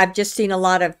looked at it, I've just seen a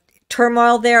lot of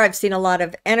turmoil there. I've seen a lot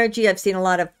of energy. I've seen a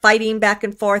lot of fighting back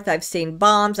and forth. I've seen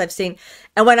bombs. And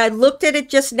when I looked at it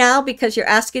just now, because you're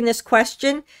asking this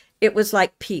question, it was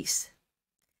like peace.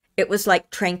 It was like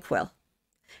tranquil.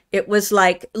 It was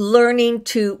like learning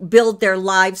to build their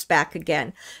lives back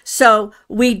again. So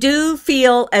we do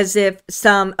feel as if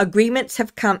some agreements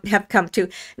have come to.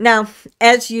 Now,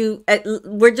 as you,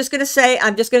 we're just going to say,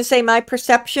 I'm just going to say my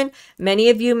perception. Many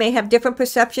of you may have different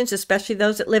perceptions, especially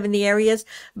those that live in the areas.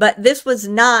 But this was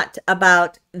not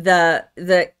about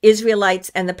the Israelites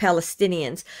and the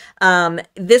Palestinians.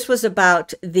 This was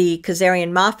about the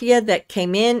Khazarian mafia that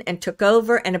came in and took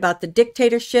over, and about the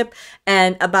dictatorship,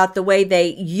 and about the way they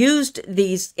used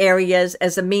these areas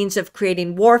as a means of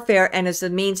creating warfare and as a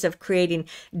means of creating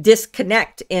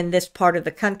disconnect in this part of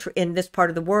the country, in this part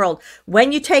of the world.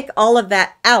 When you take all of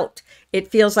that out, it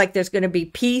feels like there's going to be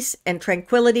peace and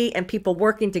tranquility and people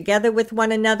working together with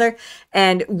one another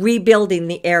and rebuilding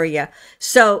the area.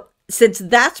 So since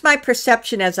that's my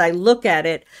perception as I look at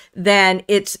it, then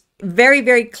it's very,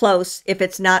 very close if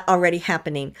it's not already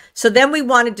happening. So then we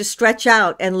wanted to stretch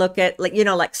out and look at, like, you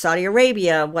know, like Saudi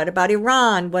Arabia. What about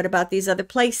Iran? What about these other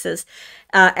places?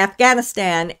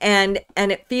 Afghanistan. And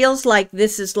it feels like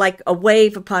this is like a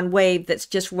wave upon wave that's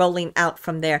just rolling out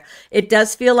from there. It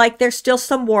does feel like there's still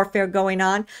some warfare going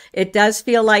on. It does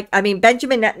feel like, I mean,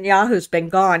 Benjamin Netanyahu's been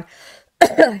gone.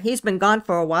 He's been gone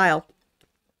for a while.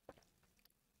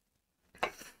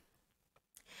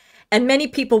 And many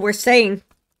people were saying,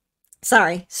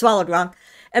 sorry, swallowed wrong.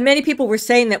 And many people were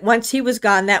saying that once he was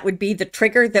gone, that would be the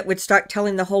trigger that would start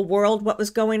telling the whole world what was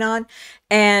going on.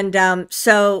 And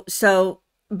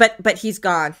but he's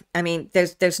gone. I mean,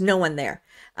 there's no one there.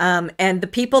 And the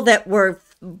people that were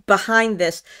behind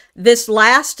this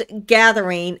last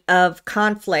gathering of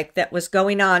conflict that was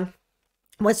going on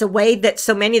was a way that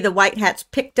so many of the white hats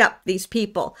picked up these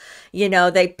people. You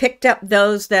know, they picked up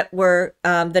those that were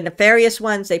the nefarious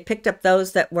ones. They picked up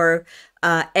those that were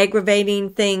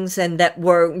aggravating things and that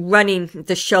were running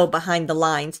the show behind the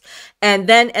lines. And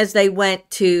then as they went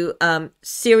to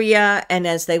Syria, and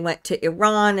as they went to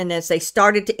Iran, and as they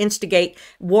started to instigate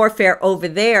warfare over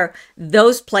there,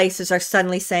 those places are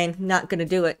suddenly saying, not going to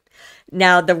do it.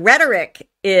 Now, the rhetoric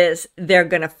is they're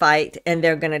going to fight and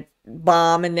they're going to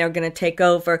bomb and they're going to take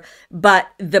over. But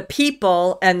the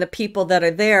people and the people that are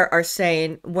there are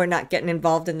saying, we're not getting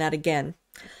involved in that again.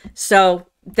 So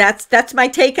that's my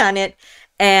take on it.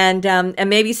 And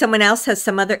maybe someone else has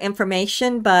some other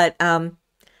information, but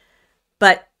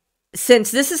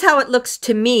since this is how it looks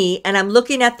to me, and I'm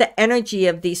looking at the energy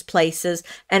of these places,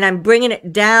 and I'm bringing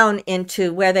it down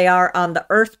into where they are on the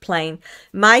earth plane,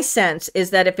 my sense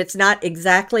is that if it's not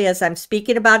exactly as I'm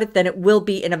speaking about it, then it will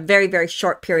be in a very, very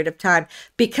short period of time,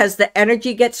 because the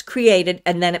energy gets created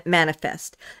and then it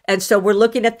manifests. And so we're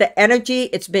looking at the energy,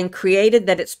 it's been created,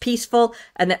 that it's peaceful,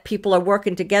 and that people are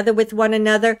working together with one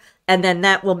another, and then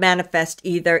that will manifest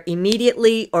either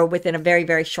immediately or within a very,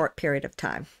 very short period of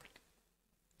time.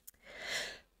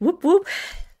 Whoop, whoop.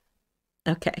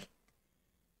 Okay.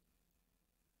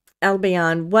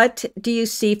 Albayon, what do you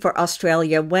see for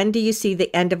Australia? When do you see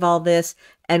the end of all this?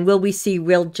 And will we see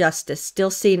real justice?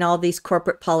 Still seeing all these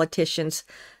corporate politicians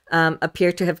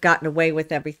appear to have gotten away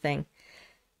with everything.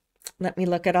 Let me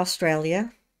look at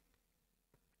Australia.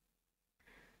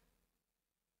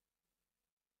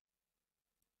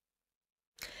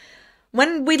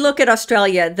 When we look at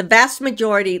Australia, the vast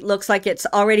majority looks like it's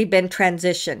already been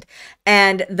transitioned.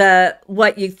 And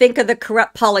what you think of the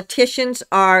corrupt politicians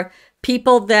are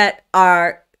people that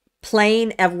are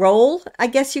playing a role, I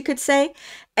guess you could say.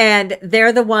 And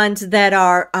they're the ones that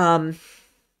are,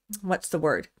 what's the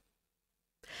word?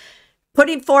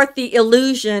 Putting forth the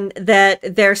illusion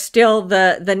that they're still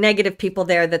the negative people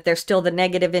there, that they're still the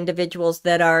negative individuals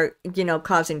that are, you know,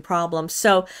 causing problems.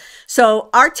 So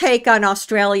our take on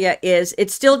Australia is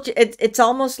it's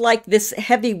almost like this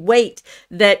heavy weight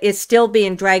that is still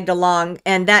being dragged along.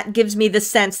 And that gives me the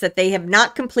sense that they have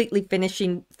not completely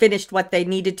finished what they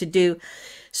needed to do.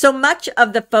 So much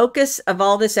of the focus of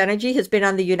all this energy has been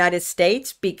on the United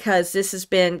States, because this has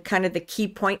been kind of the key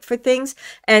point for things.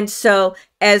 And so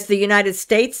as the United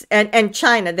States and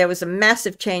China, there was a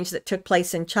massive change that took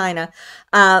place in China.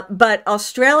 But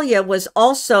Australia was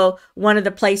also one of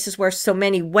the places where so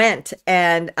many went,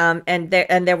 and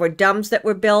there were dams that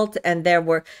were built, and there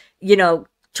were, you know,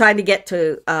 trying to get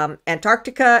to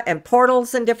Antarctica and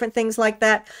portals and different things like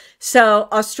that. So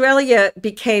Australia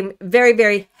became very,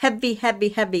 very heavy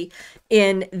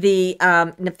in the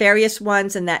nefarious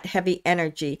ones and that heavy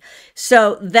energy.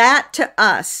 So that to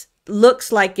us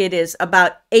looks like it is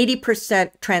about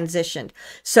 80% transitioned.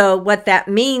 So what that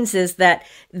means is that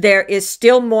there is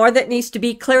still more that needs to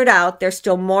be cleared out. There's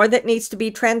still more that needs to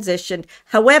be transitioned.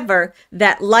 However,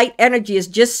 that light energy is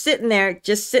just sitting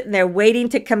there waiting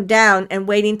to come down and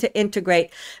waiting to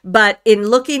integrate. But in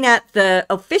looking at the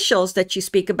officials that you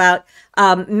speak about,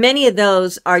 many of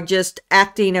those are just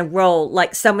acting a role,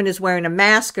 like someone is wearing a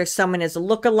mask or someone is a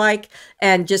lookalike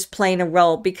and just playing a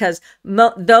role, because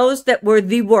those that were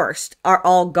the worst are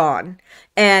all gone.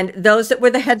 And those that were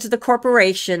the heads of the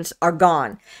corporations are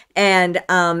gone. And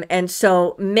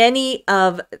so many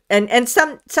of,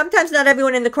 sometimes not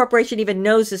everyone in the corporation even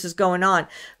knows this is going on,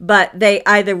 but they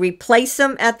either replace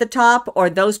them at the top or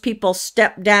those people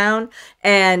step down,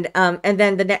 and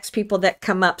then the next people that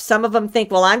come up, some of them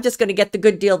think, well, I'm just going to get the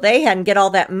good deal they had and get all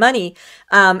that money.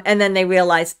 And then they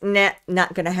realize, nah,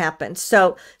 not going to happen.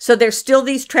 So there's still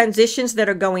these transitions that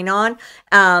are going on.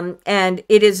 And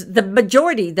it is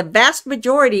the vast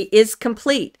majority is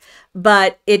complete,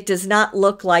 but it does not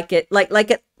look like it.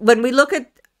 When we look at,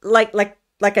 like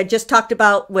I just talked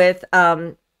about with, not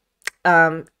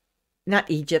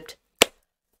Egypt,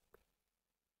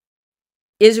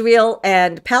 Israel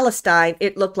and Palestine,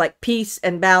 it looked like peace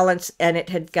and balance, and it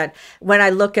had gone. When I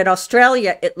look at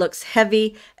Australia, it looks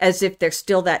heavy, as if there's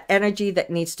still that energy that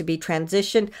needs to be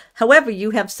transitioned. However, you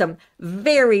have some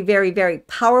very, very, very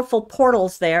powerful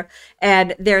portals there,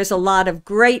 and there's a lot of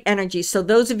great energy. So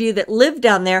those of you that live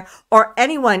down there, or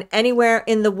anyone anywhere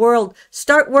in the world,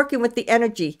 start working with the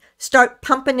energy. Start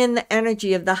pumping in the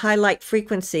energy of the highlight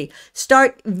frequency.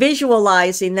 Start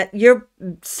visualizing that you're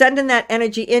sending that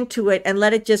energy into it, and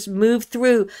let it just move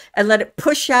through and let it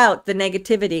push out the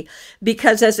negativity.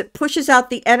 Because as it pushes out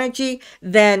the energy,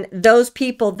 then those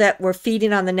people that were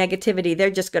feeding on the negativity, they're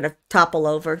just going to topple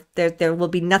over. There will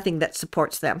be nothing that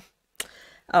supports them.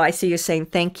 Oh, I see you're saying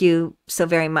thank you so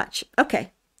very much.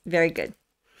 Okay, very good.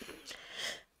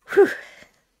 Whew.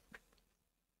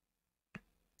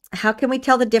 How can we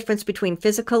tell the difference between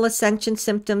physical ascension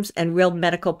symptoms and real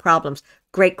medical problems?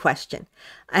 Great question.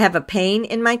 I have a pain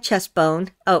in my chest bone.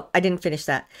 Oh, I didn't finish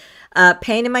that.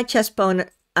 Pain in my chest bone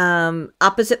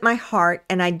opposite my heart,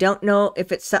 and I don't know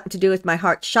if it's something to do with my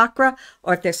heart chakra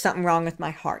or if there's something wrong with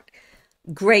my heart.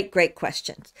 Great, great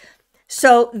questions.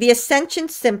 So the ascension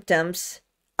symptoms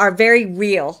are very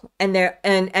real, and they're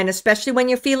and especially when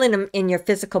you're feeling them in your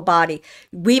physical body.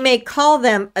 We may call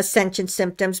them ascension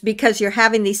symptoms because you're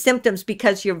having these symptoms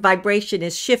because your vibration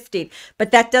is shifting,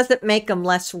 but that doesn't make them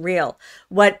less real.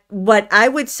 What I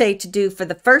would say to do for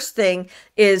the first thing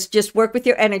is just work with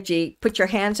your energy. Put your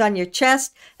hands on your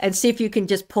chest and see if you can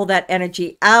just pull that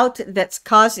energy out that's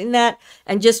causing that,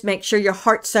 and just make sure your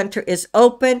heart center is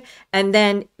open, and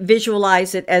then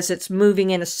visualize it as it's moving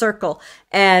in a circle.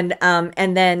 And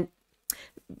then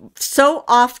so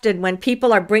often when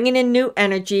people are bringing in new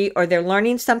energy or they're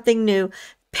learning something new,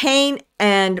 pain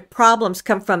and problems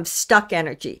come from stuck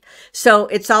energy. So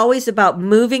it's always about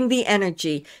moving the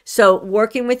energy. So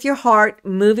working with your heart,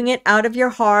 moving it out of your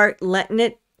heart, letting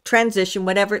it transition,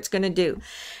 whatever it's going to do.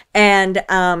 And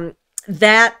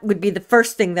that would be the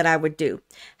first thing that I would do.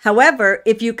 However,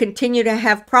 if you continue to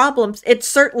have problems, it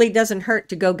certainly doesn't hurt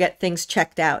to go get things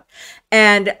checked out.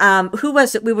 And who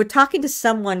was it? We were talking to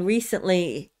someone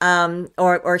recently,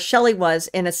 or Shelly was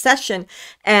in a session,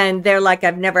 and they're like,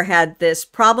 I've never had this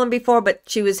problem before, but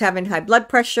she was having high blood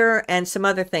pressure and some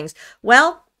other things.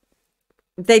 Well,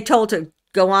 they told her,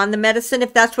 go on the medicine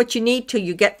if that's what you need till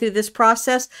you get through this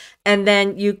process, and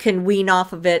then you can wean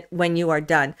off of it when you are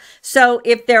done. So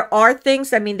if there are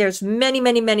things, I mean, there's many,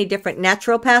 many, many different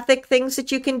naturopathic things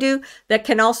that you can do that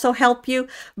can also help you.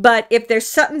 But if there's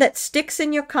something that sticks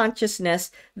in your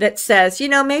consciousness that says, you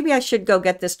know, maybe I should go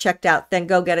get this checked out, then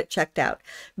go get it checked out.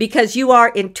 Because you are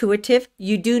intuitive.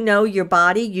 You do know your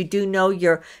body. You do know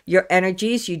your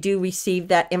energies. You do receive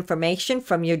that information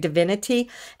from your divinity.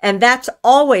 And that's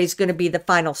always going to be the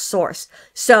final source.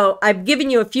 So I've given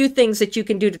you a few things that you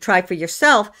can do to try for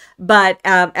yourself, but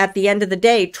at the end of the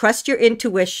day, trust your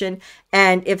intuition,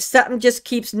 and if something just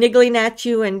keeps niggling at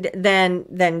you, and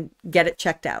then get it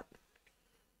checked out.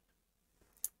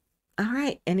 All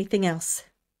right, anything else?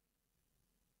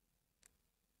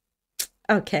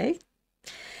 Okay.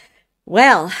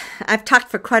 Well, I've talked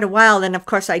for quite a while, and of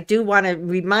course I do want to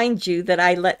remind you that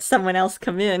I let someone else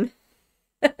come in.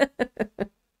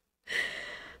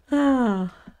 Oh.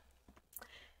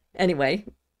 Anyway,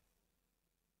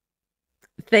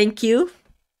 thank you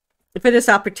for this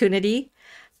opportunity.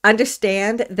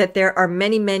 Understand that there are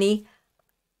many, many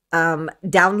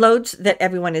downloads that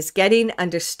everyone is getting.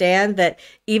 Understand that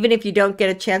even if you don't get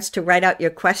a chance to write out your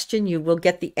question, you will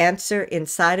get the answer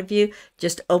inside of you.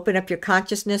 Just open up your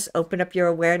consciousness, open up your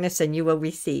awareness, and you will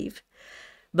receive.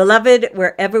 Beloved,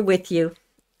 we're ever with you.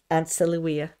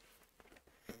 Ansaluia.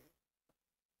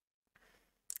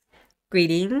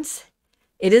 Greetings.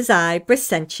 It is I,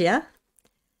 Brysentia,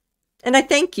 and I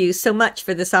thank you so much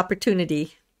for this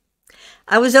opportunity.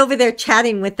 I was over there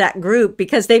chatting with that group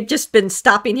because they've just been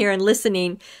stopping here and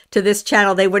listening to this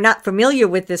channel. They were not familiar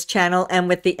with this channel and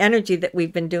with the energy that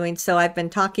we've been doing, so I've been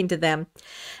talking to them.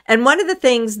 And one of the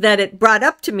things that it brought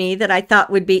up to me that I thought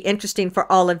would be interesting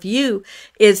for all of you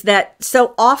is that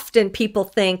so often people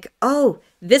think, oh,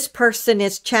 this person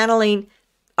is channeling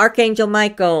Archangel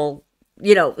Michael,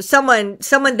 you know, someone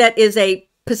that is a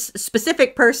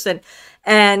specific person.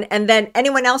 And then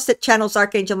anyone else that channels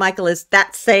Archangel Michael is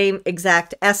that same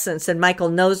exact essence. And Michael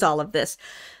knows all of this.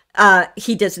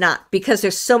 He does not, because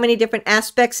there's so many different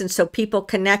aspects. And so people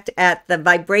connect at the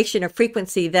vibration or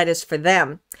frequency that is for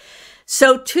them.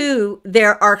 So too,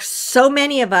 there are so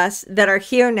many of us that are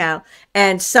here now,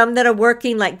 and some that are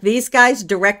working like these guys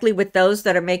directly with those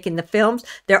that are making the films.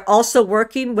 They're also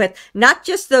working with not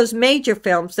just those major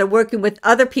films, they're working with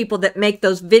other people that make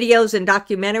those videos and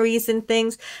documentaries and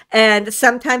things. And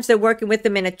sometimes they're working with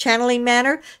them in a channeling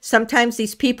manner. Sometimes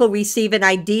these people receive an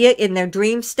idea in their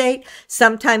dream state.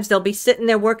 Sometimes they'll be sitting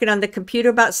there working on the computer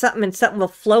about something and something will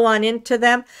flow on into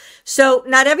them. So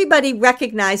not everybody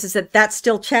recognizes that that's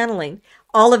still channeling.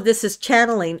 All of this is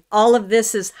channeling. All of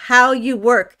this is how you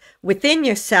work within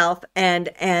yourself and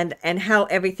how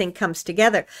everything comes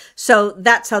together. So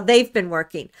that's how they've been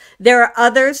working. There are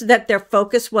others that their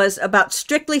focus was about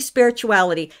strictly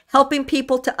spirituality, helping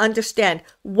people to understand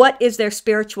what is their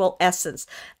spiritual essence.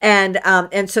 And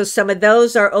so some of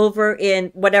those are over in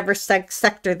whatever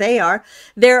sector they are.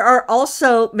 There are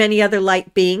also many other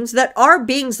light beings that are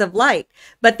beings of light,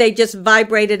 but they just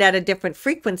vibrated at a different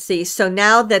frequency. So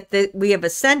now that we have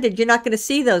ascended, you're not going to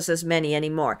see those as many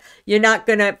anymore. You're not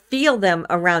going to feel them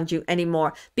around you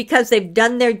anymore because they've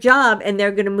done their job and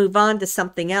they're going to move on to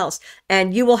something else.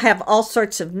 And you will have all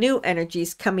sorts of new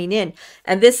energies coming in.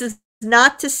 And this is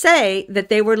not to say that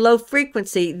they were low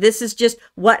frequency. This is just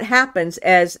what happens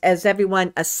as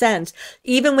everyone ascends.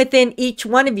 Even within each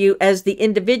one of you as the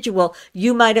individual,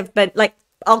 you might have been like,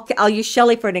 I'll use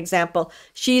Shelly for an example.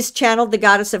 She's channeled the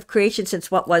goddess of creation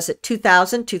since, what was it,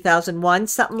 2000, 2001,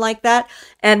 something like that.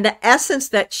 And the essence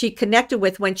that she connected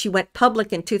with when she went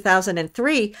public in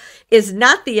 2003 is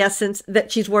not the essence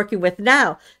that she's working with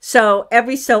now. So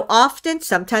every so often,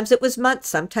 sometimes it was months,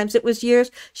 sometimes it was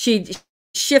years, she'd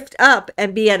shift up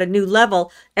and be at a new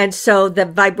level. And so the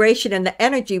vibration and the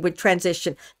energy would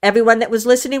transition. Everyone that was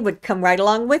listening would come right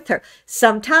along with her.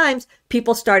 Sometimes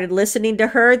people started listening to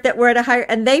her that were at a higher,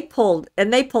 and they pulled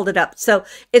it up. So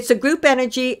it's a group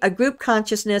energy, a group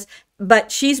consciousness,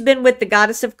 but she's been with the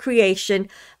goddess of creation.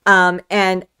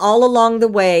 And all along the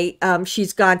way,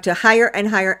 she's gone to higher and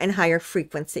higher and higher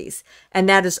frequencies. And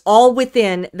that is all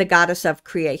within the goddess of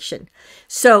creation.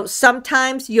 So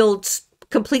sometimes you'll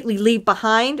completely leave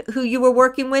behind who you were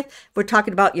working with. We're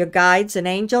talking about your guides and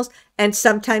angels, and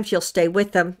sometimes you'll stay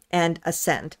with them and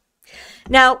ascend.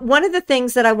 Now, one of the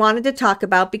things that I wanted to talk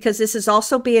about, because this is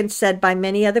also being said by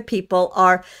many other people,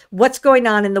 are what's going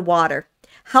on in the water.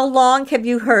 How long have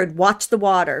you heard, watch the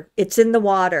water, it's in the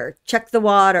water, check the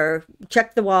water,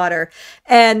 check the water?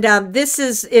 And this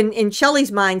is in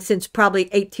Shelly's mind since probably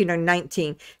 18 or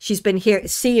 19. She's been here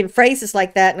seeing phrases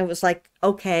like that, and it was like,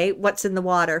 okay, what's in the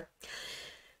water?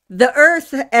 The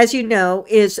earth, as you know,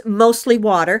 is mostly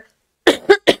water.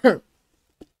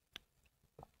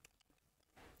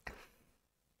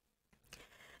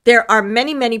 There are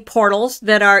many, many portals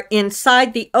that are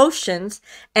inside the oceans,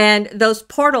 and those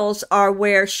portals are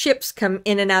where ships come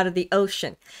in and out of the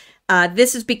ocean.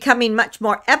 This is becoming much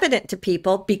more evident to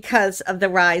people because of the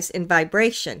rise in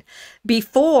vibration.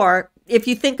 Before, if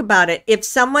you think about it, if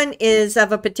someone is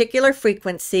of a particular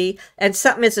frequency and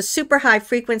something is a super high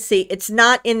frequency, it's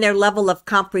not in their level of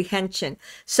comprehension.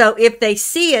 So if they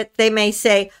see it, they may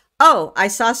say, oh, I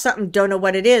saw something, don't know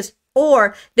what it is.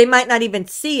 Or they might not even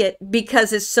see it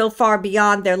because it's so far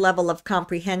beyond their level of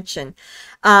comprehension.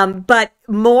 But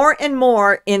more and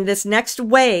more in this next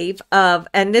wave of,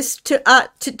 and this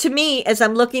to me, as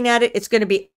I'm looking at it, it's going to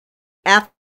be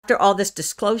after all this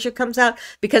disclosure comes out,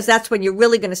 because that's when you're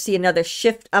really going to see another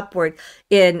shift upward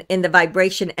in the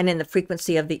vibration and in the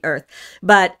frequency of the earth.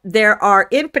 But there are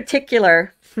in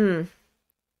particular, 3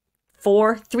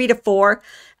 to 4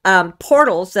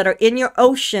 portals that are in your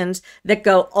oceans that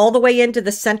go all the way into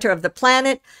the center of the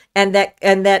planet, and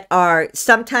that are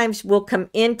sometimes will come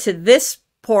into this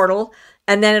portal,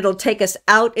 and then it'll take us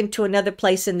out into another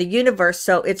place in the universe.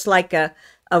 So it's like a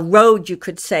road, you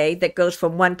could say, that goes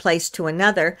from one place to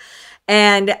another.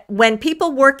 And when people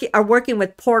are working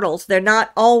with portals, they're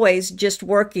not always just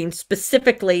working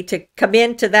specifically to come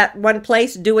into that one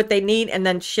place, do what they need, and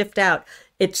then shift out.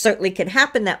 It certainly can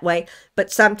happen that way,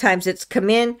 but sometimes it's come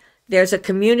in, there's a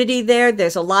community there,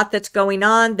 there's a lot that's going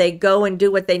on, they go and do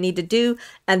what they need to do,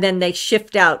 and then they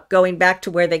shift out, going back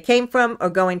to where they came from or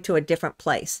going to a different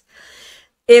place.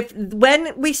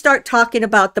 When we start talking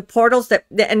about the portals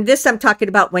and this I'm talking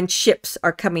about when ships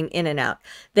are coming in and out,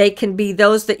 they can be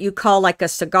those that you call like a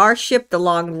cigar ship, the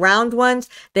long round ones.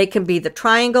 They can be the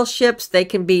triangle ships. They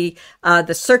can be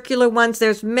the circular ones.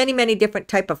 There's many, many different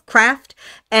type of craft,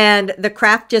 and the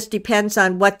craft just depends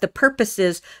on what the purpose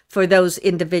is for those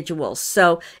individuals.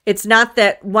 So it's not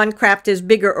that one craft is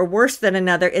bigger or worse than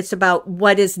another. It's about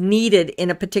what is needed in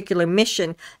a particular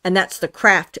mission, and that's the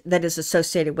craft that is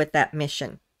associated with that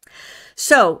mission.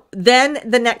 So then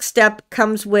the next step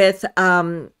comes with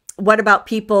what about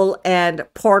people and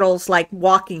portals, like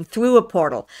walking through a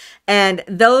portal? And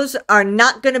those are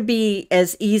not going to be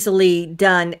as easily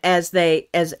done as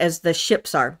the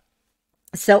ships are.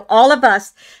 So all of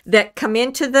us that come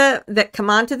onto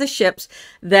the ships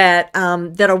that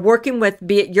are working with,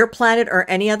 be it your planet or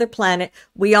any other planet,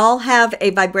 we all have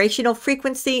a vibrational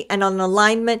frequency and an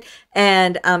alignment.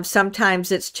 And sometimes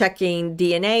it's checking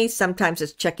DNA, sometimes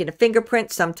it's checking a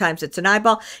fingerprint, sometimes it's an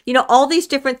eyeball. You know, all these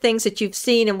different things that you've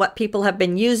seen and what people have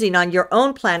been using on your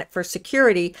own planet for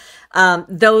security,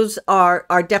 those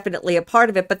are definitely a part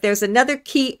of it. But there's another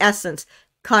key essence: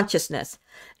 consciousness.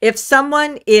 If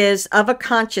someone is of a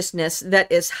consciousness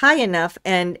that is high enough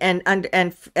and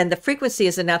the frequency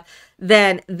is enough,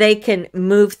 then they can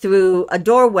move through a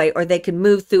doorway, or they can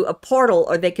move through a portal,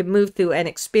 or they can move through an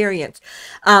experience.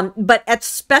 But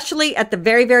especially at the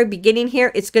very, very beginning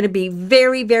here, it's going to be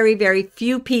very, very, very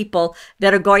few people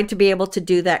that are going to be able to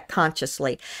do that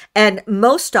consciously. And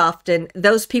most often,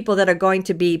 those people that are going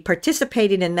to be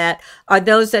participating in that are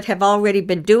those that have already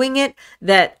been doing it,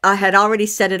 that had already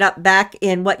set it up back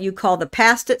in what you call the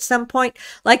past at some point.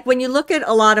 Like when you look at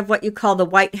a lot of what you call the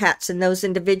white hats and those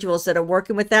individuals that are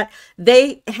working with that,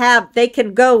 they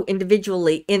can go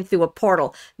individually in through a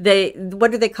portal.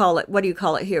 What do they call it? What do you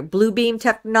call it here? Blue beam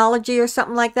technology or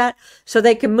something like that. So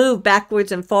they can move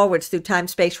backwards and forwards through time,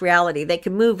 space, reality. They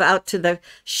can move out to the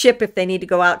ship if they need to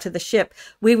go out to the ship.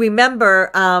 We remember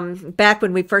back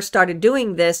when we first started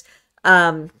doing this,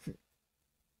 trying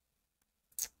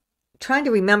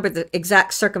to remember the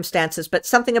exact circumstances, but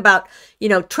something about, you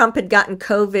know, Trump had gotten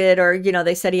COVID, or, you know,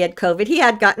 they said he had COVID. He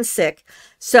had gotten sick.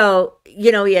 So,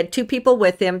 you know, he had two people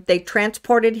with him. They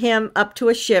transported him up to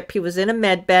a ship. He was in a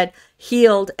med bed,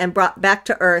 healed, and brought back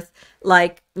to Earth,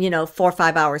 like, you know, 4 or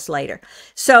 5 hours later.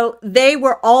 So they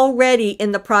were already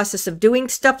in the process of doing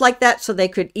stuff like that, so they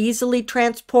could easily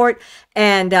transport.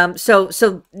 And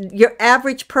so your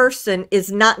average person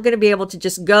is not going to be able to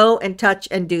just go and touch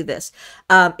and do this.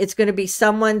 It's going to be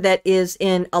someone that is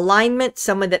in alignment,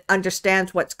 someone that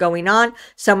understands what's going on,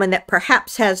 someone that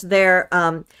perhaps has their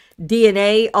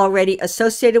DNA already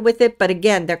associated with it, but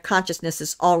again, their consciousness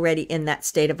is already in that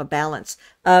state of a balance,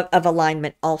 of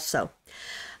alignment also.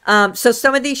 So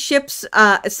some of these ships,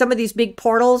 some of these big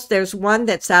portals, there's one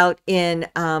that's out in,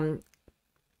 of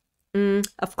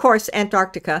course,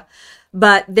 Antarctica,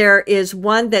 but there is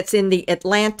one that's in the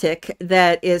Atlantic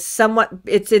that is somewhat,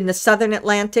 it's in the southern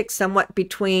Atlantic, somewhat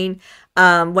between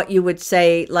what you would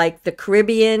say like the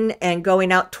Caribbean and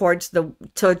going out towards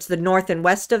the north and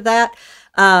west of that.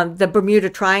 The Bermuda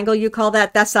Triangle, you call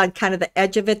that. That's on kind of the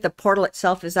edge of it. The portal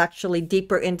itself is actually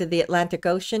deeper into the Atlantic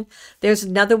Ocean. There's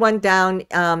another one down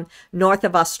north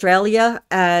of Australia,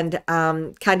 and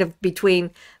kind of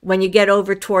between when you get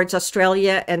over towards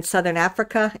Australia and Southern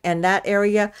Africa and that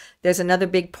area, there's another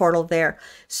big portal there.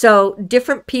 So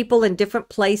different people in different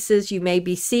places, you may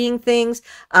be seeing things.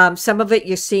 Some of it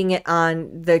you're seeing it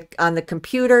on the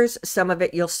computers. Some of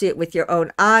it you'll see it with your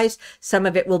own eyes. Some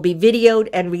of it will be videoed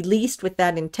and released with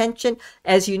that intention.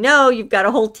 As you know, you've got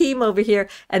a whole team over here,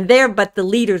 and they're but the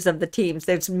leaders of the teams.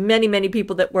 There's many, many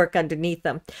people that work underneath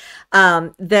them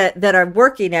that are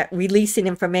working at releasing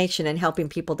information and helping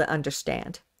people to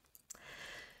understand.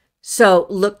 So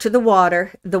look to the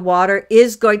water. The water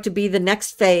is going to be the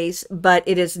next phase, but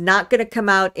it is not going to come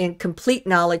out in complete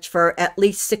knowledge for at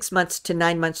least 6 months to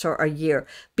 9 months or a year,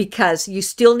 because you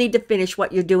still need to finish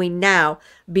what you're doing now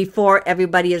before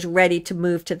everybody is ready to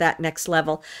move to that next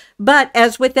level. But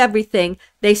as with everything,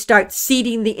 they start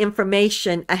seeding the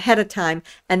information ahead of time,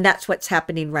 and that's what's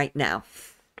happening right now.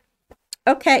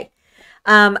 Okay.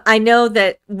 I know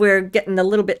that we're getting a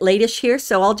little bit latish here,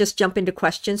 so I'll just jump into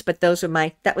questions, but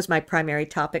that was my primary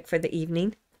topic for the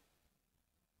evening.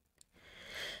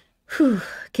 Whew.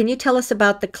 Can you tell us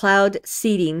about the cloud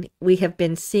seeding we have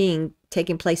been seeing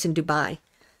taking place in Dubai?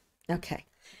 Okay.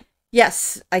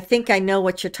 Yes, I think I know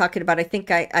what you're talking about. I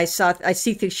think I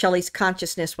see through Shelly's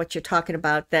consciousness what you're talking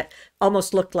about, that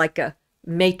almost looked like a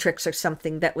matrix or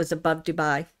something that was above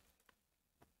Dubai.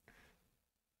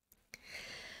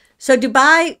 So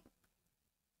Dubai,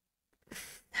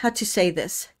 how to say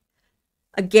this?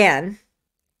 Again,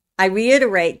 I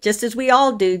reiterate, just as we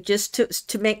all do, just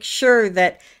to make sure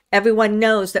that everyone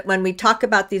knows that when we talk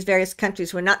about these various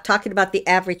countries, we're not talking about the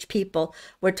average people.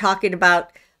 We're talking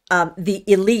about the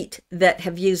elite that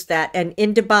have used that. And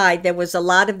in Dubai, there was a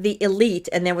lot of the elite,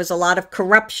 and there was a lot of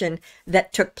corruption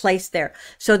that took place there.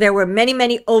 So there were many,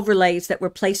 many overlays that were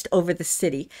placed over the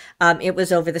city. It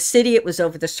was over the city, it was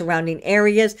over the surrounding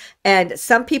areas, and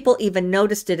some people even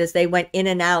noticed it as they went in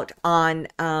and out on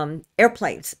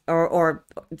airplanes, or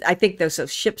I think there's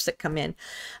those ships that come in.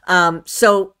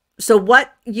 So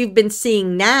what you've been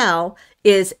seeing now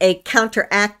is a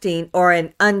counteracting or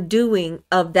an undoing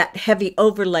of that heavy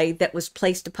overlay that was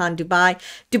placed upon Dubai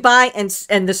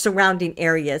and the surrounding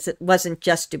areas. It wasn't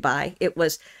just Dubai. It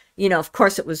was, of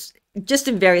course, it was just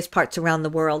in various parts around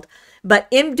the world. But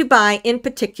in Dubai in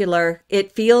particular,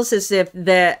 it feels as if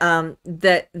the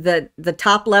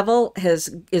top level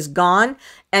is gone,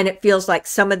 and it feels like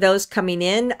some of those coming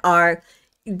in are,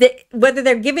 whether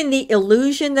they're given the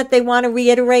illusion that they want to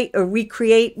reiterate or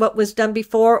recreate what was done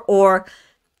before, or,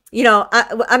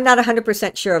 I'm not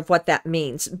 100% sure of what that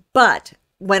means. But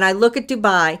when I look at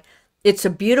Dubai, it's a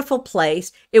beautiful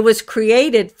place. It was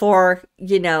created for,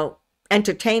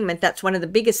 entertainment. That's one of the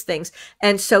biggest things.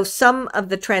 And so some of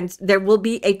there will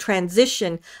be a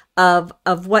transition of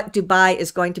what Dubai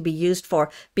is going to be used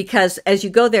for, because as you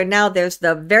go there now, there's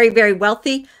the very, very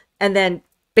wealthy, and then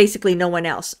basically no one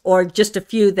else, or just a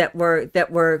few that were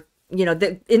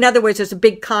in other words, there's a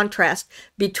big contrast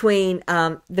between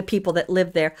the people that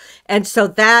live there. And so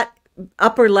that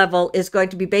upper level is going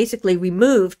to be basically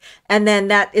removed, and then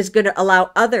that is going to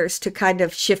allow others to kind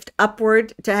of shift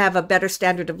upward to have a better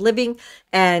standard of living,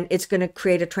 and it's going to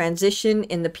create a transition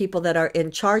in the people that are in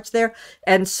charge there.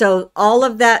 And so all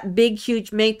of that big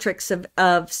huge matrix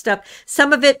of stuff,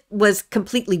 some of it was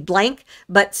completely blank,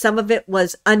 but some of it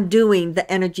was undoing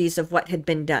the energies of what had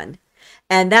been done.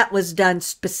 And that was done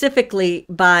specifically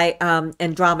by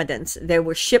Andromedans. There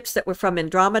were ships that were from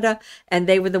Andromeda, and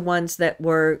they were the ones that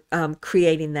were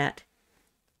creating that.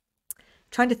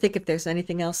 Trying to think if there's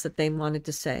anything else that they wanted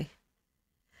to say.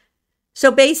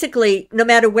 So basically, no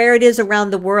matter where it is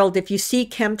around the world, if you see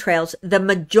chemtrails, the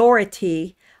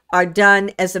majority are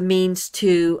done as a means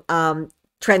to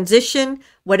transition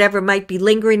whatever might be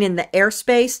lingering in the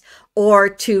airspace, or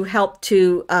to help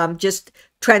to just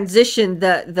transition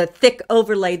the thick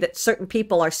overlay that certain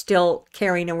people are still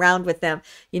carrying around with them,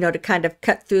 to kind of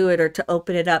cut through it or to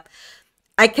open it up.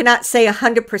 I cannot say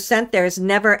 100%. There's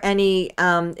never any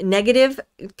negative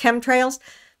chemtrails,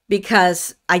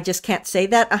 because I just can't say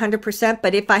that 100%.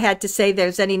 But if I had to say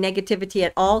there's any negativity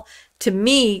at all, to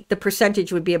me, the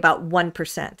percentage would be about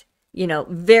 1%.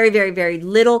 Very, very, very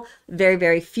little, very,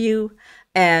 very few.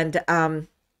 And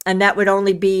that would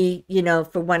only be,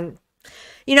 for one.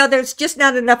 There's just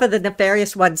not enough of the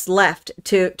nefarious ones left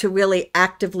to really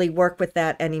actively work with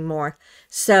that anymore.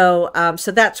 So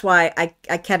that's why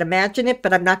I can't imagine it,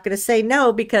 but I'm not going to say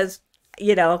no, because,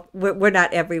 we're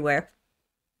not everywhere.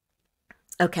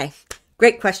 Okay.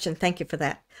 Great question. Thank you for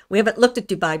that. We haven't looked at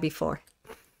Dubai before.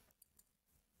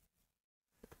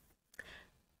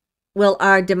 Will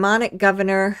our demonic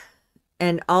governor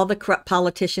and all the corrupt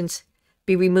politicians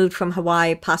be removed from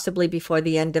Hawaii possibly before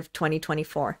the end of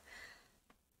 2024?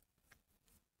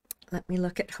 Let me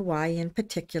look at Hawaii in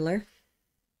particular.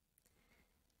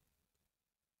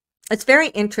 It's very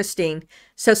interesting.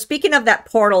 So speaking of that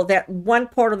portal, that one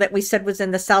portal that we said was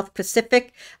in the South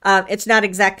Pacific, it's not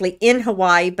exactly in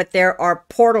Hawaii, but there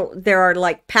are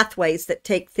like pathways that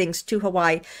take things to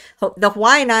Hawaii. The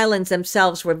Hawaiian Islands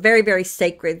themselves were very, very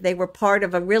sacred. They were part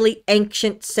of a really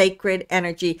ancient sacred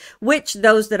energy, which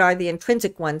those that are the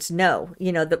intrinsic ones know.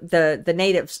 The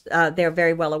natives, they're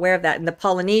very well aware of that, and the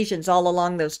Polynesians all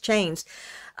along those chains.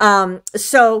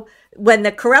 So when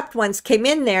the corrupt ones came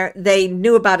in there, they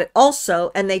knew about it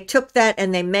also, and they took that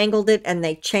and they mangled it and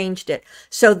they changed it.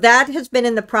 So that has been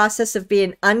in the process of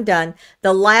being undone.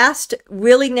 The last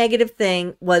really negative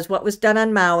thing was what was done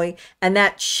on Maui, and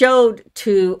that showed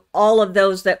to all of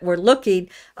those that were looking,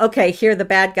 okay, here are the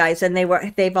bad guys, and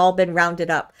they've all been rounded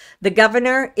up. The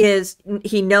governor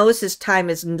he knows his time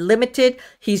is limited.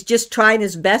 He's just trying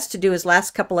his best to do his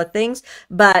last couple of things,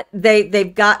 but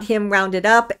they've got him rounded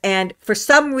up, and for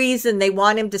some reason they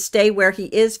want him to stay where he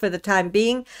is for the time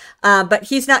being, but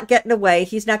he's not getting away.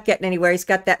 He's not getting anywhere. He's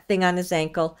got that thing on his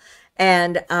ankle,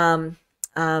 and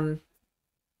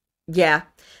yeah.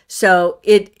 So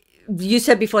you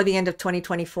said before the end of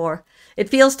 2024. It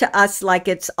feels to us like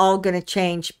it's all going to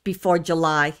change before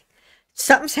July.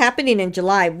 Something's happening in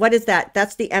July. What is that?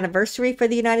 That's the anniversary for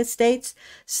the United States.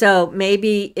 So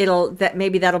maybe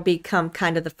that'll become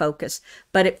kind of the focus.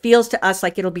 But it feels to us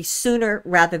like it'll be sooner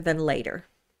rather than later.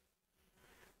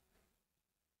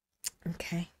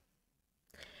 Okay.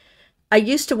 I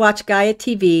used to watch Gaia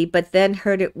TV, but then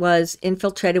heard it was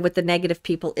infiltrated with the negative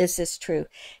people. Is this true?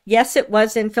 Yes, it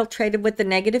was infiltrated with the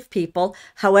negative people.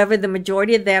 However, the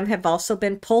majority of them have also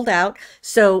been pulled out.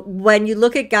 So when you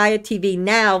look at Gaia TV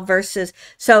now versus,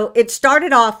 so it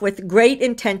started off with great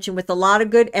intention, with a lot of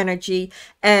good energy,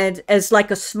 and as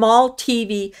like a small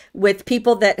TV with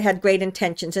people that had great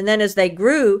intentions. And then as they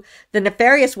grew, the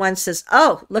nefarious one says,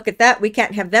 oh, look at that. We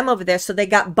can't have them over there. So they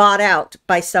got bought out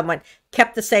by someone.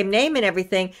 Kept the same name and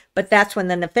everything, but that's when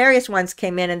the nefarious ones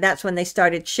came in, and that's when they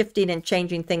started shifting and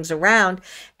changing things around.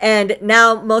 And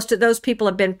now most of those people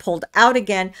have been pulled out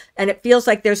again, and it feels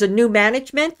like there's a new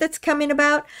management that's coming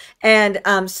about. And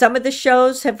some of the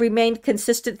shows have remained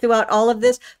consistent throughout all of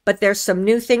this, but there's some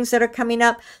new things that are coming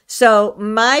up. So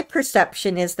my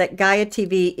perception is that Gaia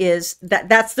TV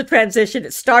that's the transition.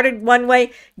 It started one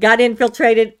way, got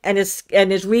infiltrated, and is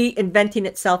reinventing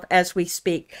itself as we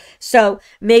speak. So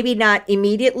maybe not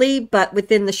immediately, but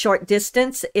within the short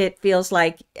distance, it feels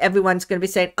like everyone's going to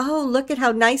be saying, oh, look at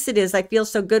how nice it is. I feel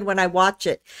so good when I watch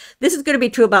it. This is going to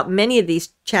be true about many of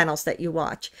these channels that you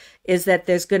watch, is that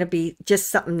there's going to be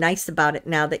just something nice about it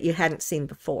now that you hadn't seen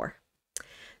before.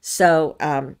 So,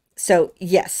 so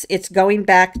yes, it's going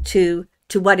back to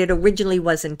what it originally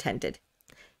was intended,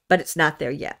 but it's not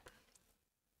there yet.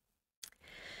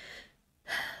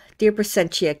 Dear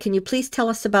Brysentia, can you please tell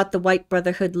us about the White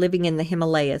Brotherhood living in the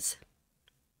Himalayas?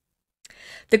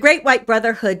 The Great White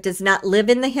Brotherhood does not live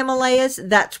in the Himalayas.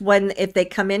 That's when, if they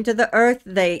come into the earth,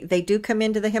 they do come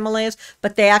into the Himalayas,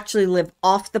 but they actually live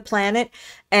off the planet.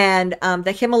 And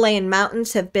the Himalayan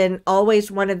mountains have been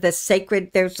always one of the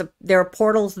sacred, there are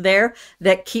portals there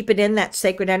that keep it in that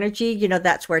sacred energy. You know,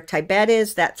 that's where Tibet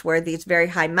is. That's where these very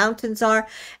high mountains are.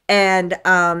 And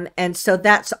so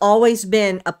that's always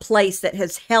been a place that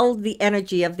has held the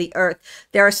energy of the earth.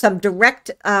 There are some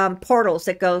direct portals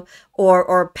that go,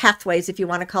 or pathways, if you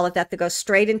want to call it that go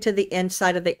straight into the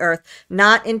inside of the earth,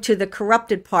 not into the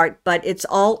corrupted part, but it's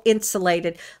all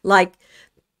insulated. Like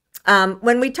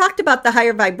when we talked about the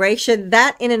higher vibration,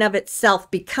 that in and of itself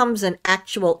becomes an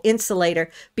actual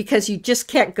insulator, because you just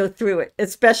can't go through it,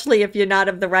 especially if you're not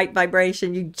of the right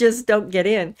vibration. You just don't get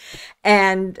in.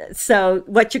 And so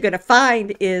what you're going to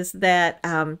find is that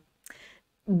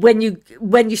when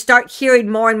you start hearing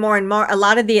more and more and more, a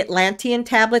lot of the Atlantean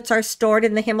tablets are stored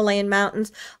in the Himalayan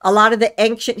mountains. A lot of the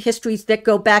ancient histories that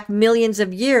go back millions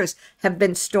of years have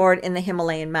been stored in the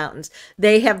Himalayan mountains.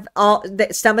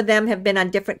 Some of them have been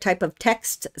on different type of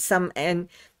text, some and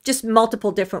just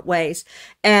multiple different ways.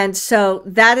 And so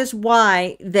that is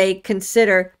why they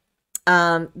consider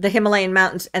the Himalayan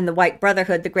mountains and the White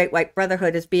Brotherhood, the Great White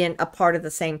Brotherhood, as being a part of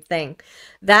the same thing.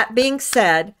 That being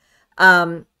said,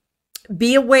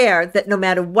 be aware that no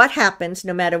matter what happens,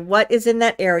 no matter what is in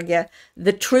that area,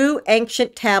 the true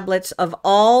ancient tablets of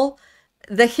all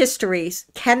the histories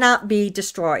cannot be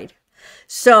destroyed.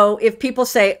 So if people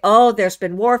say, oh, there's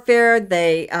been warfare,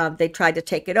 they tried to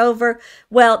take it over,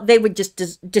 well, they would just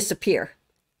disappear.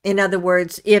 In other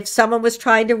words, if someone was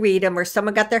trying to read them, or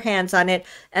someone got their hands on it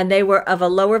and they were of a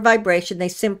lower vibration, they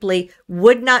simply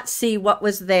would not see what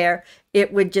was there.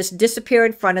 It would just disappear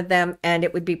in front of them, and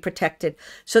it would be protected.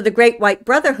 So the Great White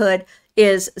Brotherhood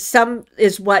is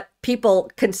what people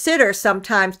consider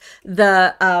sometimes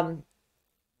the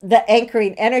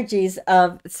anchoring energies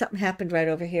of, something happened right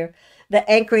over here, the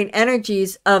anchoring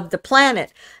energies of the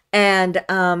planet. And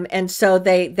so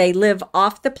they live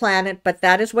off the planet, but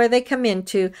that is where they come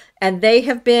into, and they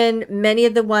have been many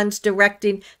of the ones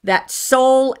directing that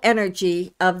soul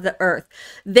energy of the earth.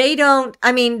 They don't,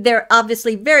 I mean, they're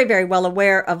obviously very, very well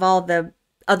aware of all the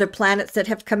other planets that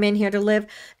have come in here to live.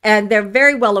 And they're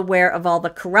very well aware of all the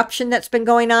corruption that's been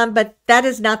going on, but that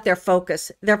is not their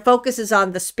focus. Their focus is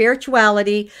on the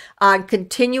spirituality, on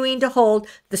continuing to hold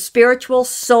the spiritual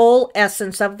soul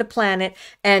essence of the planet.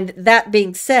 And that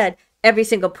being said, every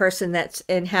single person that's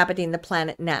inhabiting the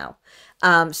planet now.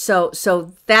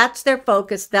 So that's their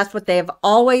focus. That's what they have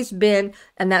always been,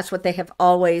 and that's what they have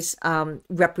always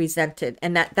represented.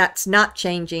 And that's not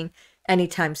changing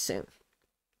anytime soon.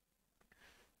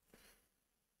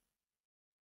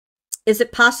 Is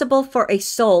it possible for a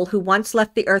soul who once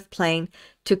left the earth plane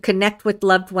to connect with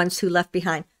loved ones who left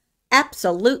behind?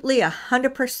 Absolutely,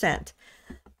 100%.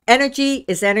 Energy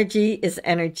is energy is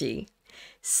energy.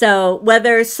 So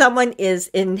whether someone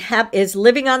is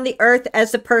living on the earth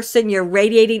as a person, you're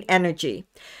radiating energy.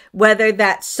 Whether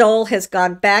that soul has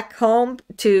gone back home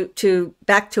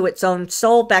back to its own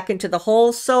soul, back into the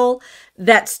whole soul,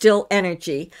 that's still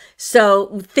energy.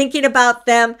 So thinking about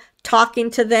them, talking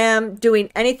to them,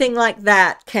 doing anything like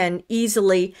that can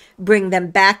easily bring them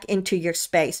back into your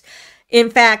space. In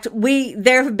fact,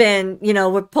 there have been,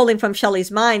 we're pulling from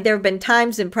Shelly's mind, there have been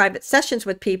times in private sessions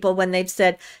with people when they've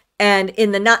said, and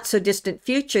in the not so distant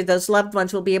future, those loved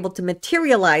ones will be able to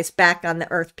materialize back on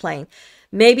the earth plane.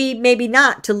 Maybe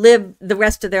not to live the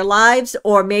rest of their lives,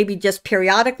 or maybe just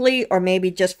periodically, or maybe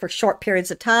just for short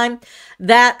periods of time.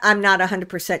 That I'm not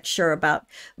 100% sure about.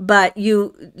 But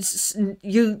there's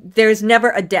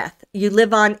never a death. You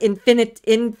live on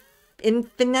infinity.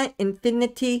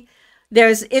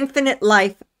 There's infinite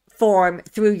life form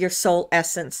through your soul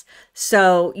essence.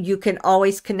 So you can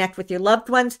always connect with your loved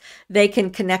ones. They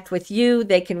can connect with you.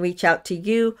 They can reach out to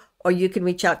you, or you can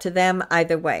reach out to them,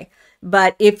 either way.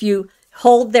 But if you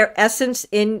hold their essence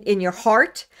in your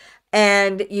heart,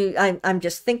 and I'm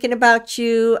just thinking about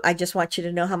you, I just want you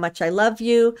to know how much I love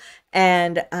you,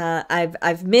 and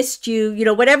I've missed you,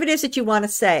 whatever it is that you want to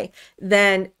say,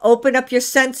 then open up your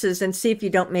senses and see if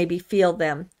you don't maybe feel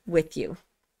them with you.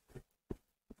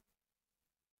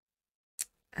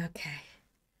 Okay.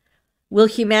 Will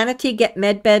humanity get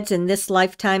medbeds in this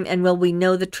lifetime, and will we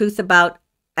know the truth about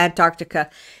Antarctica?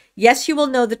 Yes, you will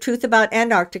know the truth about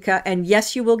Antarctica, and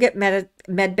yes, you will get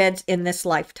medbeds in this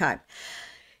lifetime.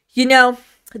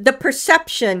 The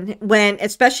perception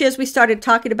especially as we started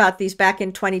talking about these back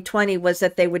in 2020, was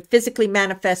that they would physically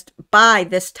manifest by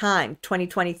this time,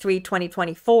 2023,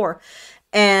 2024.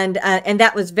 And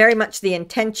that was very much the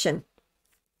intention.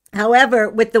 However,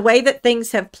 with the way that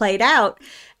things have played out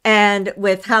and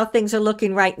with how things are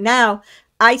looking right now,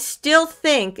 I still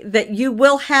think that you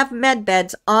will have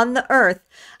medbeds on the earth.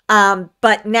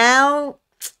 But now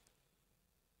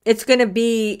it's going to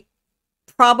be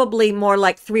probably more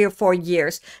like 3 or 4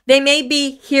 years. They may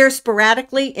be here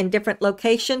sporadically in different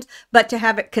locations, but to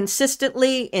have it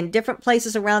consistently in different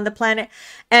places around the planet,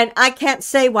 and I can't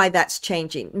say why that's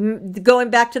changing.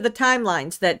 Going back to the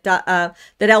timelines that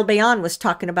Albayon was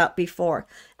talking about before,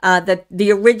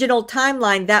 the original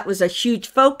timeline, that was a huge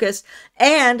focus,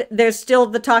 and there's still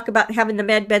the talk about having the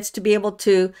medbeds to be able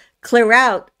to clear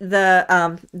out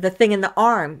the thing in the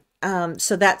arm.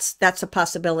 So that's a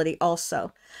possibility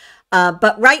also.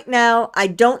 But right now, I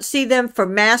don't see them for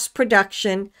mass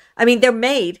production. I mean, they're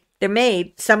made.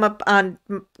 Some up on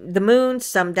the moon,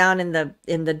 some down in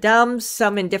the dumbs,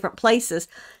 some in different places.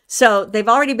 So they've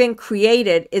already been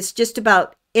created. It's just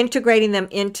about integrating them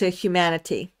into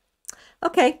humanity.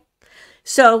 Okay.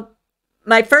 So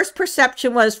my first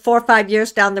perception was 4 or 5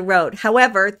 years down the road.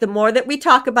 However, the more that we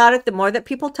talk about it, the more that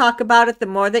people talk about it, the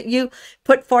more that you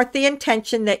put forth the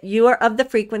intention that you are of the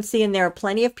frequency, and there are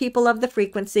plenty of people of the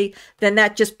frequency, then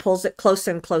that just pulls it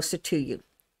closer and closer to you.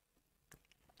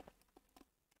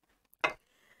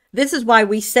 This is why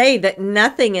we say that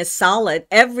nothing is solid.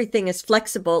 Everything is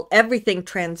flexible. Everything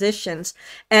transitions.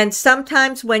 And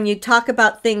sometimes when you talk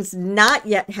about things not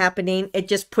yet happening, it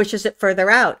just pushes it further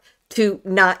out to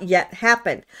not yet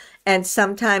happen. And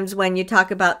sometimes when you talk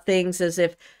about things as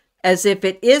if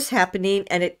it is happening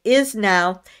and it is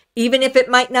now, even if it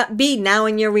might not be now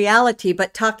in your reality,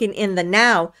 but talking in the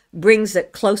now brings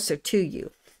it closer to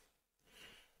you.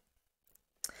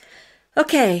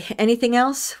 Okay, anything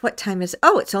else? What time is it?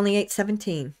 Oh, it's only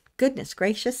 8:17. Goodness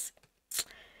gracious.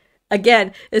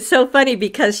 Again, it's so funny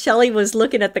because Shelly was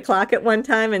looking at the clock at one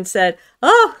time and said,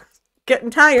 oh, getting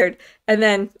tired. And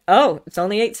then, oh, it's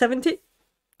only 8:17.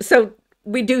 So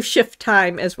we do shift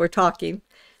time as we're talking.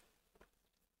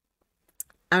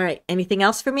 All right, anything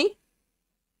else for me?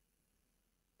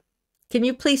 Can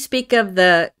you please speak of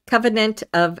the covenant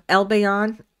of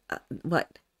Albayon?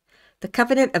 What? The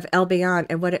covenant of Albayon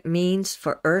and what it means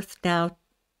for Earth now.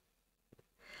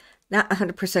 Not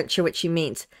 100% sure what she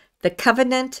means. The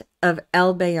covenant of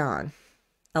Albayon.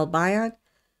 Albayon?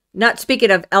 Not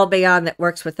speaking of Albayon that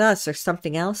works with us or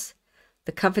something else.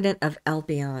 The Covenant of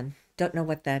Albayon. Don't know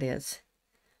what that is.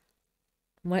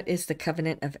 What is the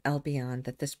Covenant of Albayon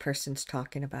that this person's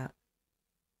talking about?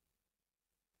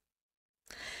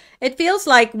 It feels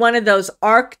like one of those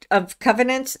Ark of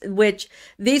Covenants, which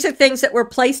these are things that were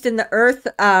placed in the earth,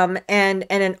 and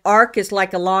an ark is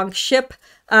like a long ship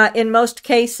in most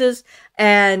cases.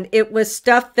 And it was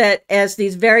stuff that, as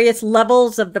these various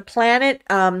levels of the planet,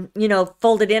 you know,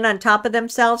 folded in on top of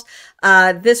themselves.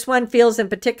 This one feels in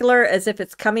particular as if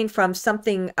it's coming from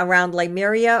something around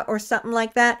Lemuria or something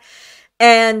like that.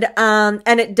 And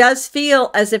it does feel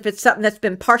as if it's something that's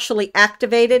been partially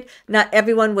activated. Not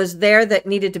everyone was there that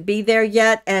needed to be there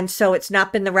yet, and so it's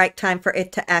not been the right time for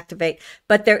it to activate.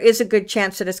 But there is a good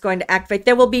chance that it's going to activate.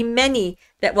 There will be many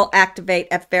that will activate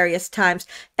at various times.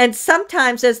 And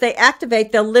sometimes as they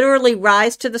activate, they'll literally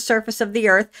rise to the surface of the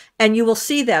earth, and you will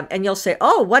see them, and you'll say,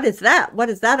 oh, what is that? What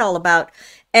is that all about?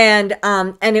 And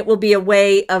it will be a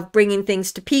way of bringing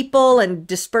things to people and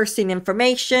dispersing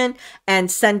information and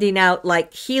sending out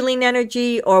like healing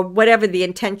energy or whatever the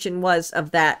intention was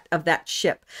of that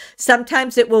ship.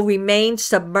 Sometimes it will remain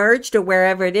submerged or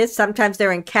wherever it is. Sometimes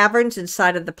they're in caverns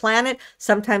inside of the planet.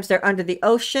 Sometimes they're under the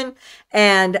ocean,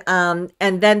 and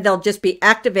then they'll just be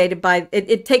activated by it.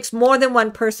 It takes more than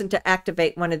one person to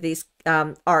activate one of these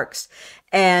arcs,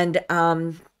 and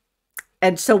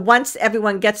so once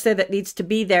everyone gets there that needs to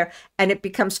be there and it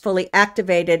becomes fully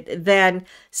activated, then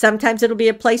sometimes it'll be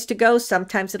a place to go.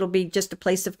 Sometimes it'll be just a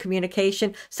place of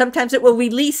communication. Sometimes it will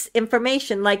release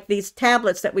information like these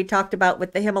tablets that we talked about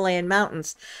with the Himalayan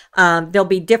mountains. There'll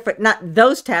be different, not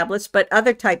those tablets, but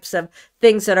other types of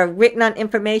things that are written on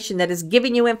information that is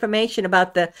giving you information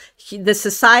about the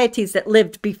societies that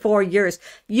lived before yours.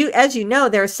 As you know,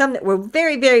 there are some that were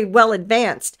very, very well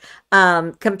advanced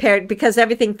compared, because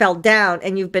everything fell down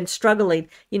and you've been struggling.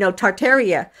 You know,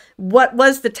 Tartaria. What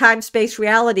was the time-space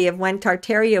reality of when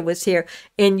Tartaria was here?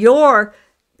 In your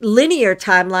linear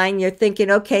timeline, you're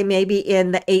thinking, okay, maybe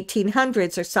in the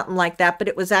 1800s or something like that, but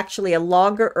it was actually a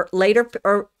longer or later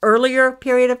or earlier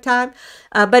period of time.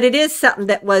 But it is something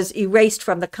that was erased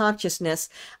from the consciousness,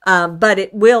 but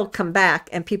it will come back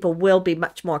and people will be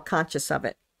much more conscious of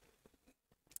it.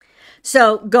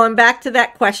 So going back to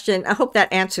that question, I hope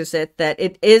that answers it, that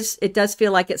it does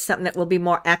feel like it's something that will be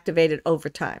more activated over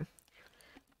time.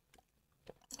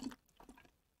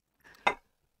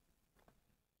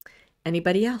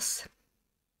 Anybody else?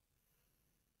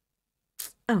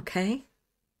 Okay.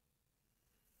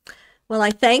 Well,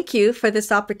 I thank you for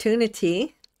this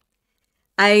opportunity.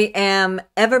 I am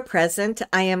ever present.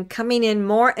 I am coming in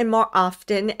more and more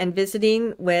often and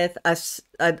visiting with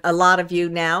a lot of you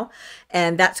now,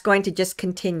 and that's going to just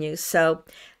continue. So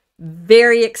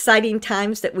very exciting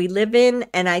times that we live in,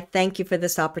 and I thank you for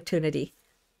this opportunity.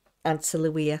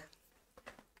 Ansaluia.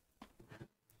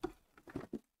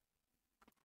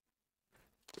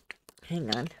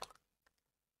 Hang on.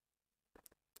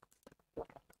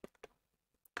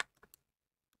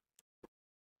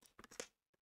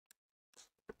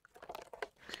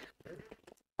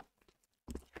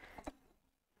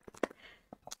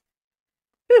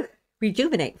 Whew.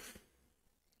 Rejuvenate.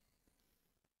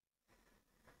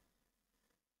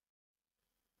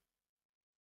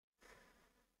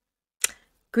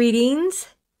 Greetings.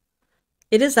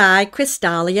 It is I,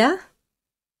 Crystallia.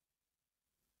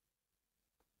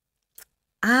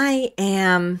 I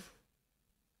am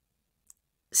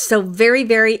so very,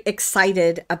 very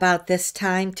excited about this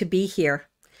time to be here.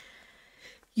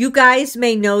 You guys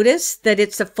may notice that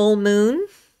it's a full moon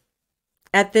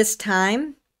at this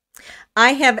time.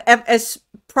 I have, as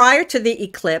prior to the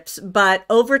eclipse, but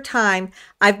over time,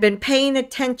 I've been paying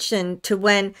attention to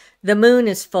when the moon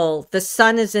is full, the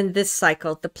sun is in this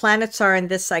cycle, the planets are in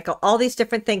this cycle, all these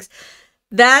different things.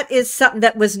 That is something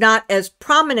that was not as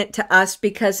prominent to us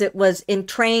because it was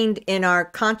entrained in our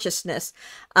consciousness.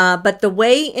 But the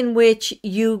way in which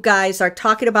you guys are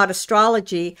talking about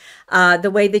astrology, the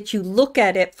way that you look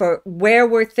at it, for where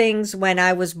were things when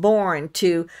I was born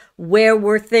to where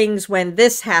were things when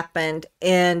this happened,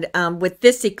 and with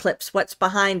this eclipse, what's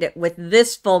behind it, with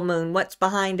this full moon, what's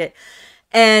behind it.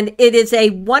 And it is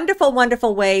a wonderful,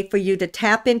 wonderful way for you to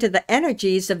tap into the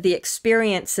energies of the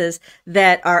experiences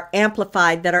that are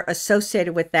amplified, that are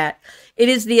associated with that. It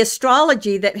is the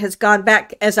astrology that has gone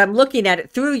back, as I'm looking at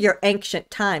it, through your ancient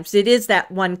times. It is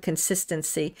that one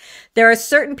consistency. There are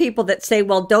certain people that say,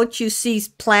 well, don't you see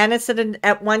planets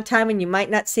at one time and you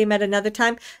might not see them at another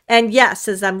time? And yes,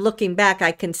 as I'm looking back,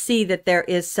 I can see that there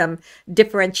is some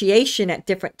differentiation at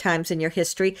different times in your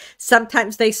history.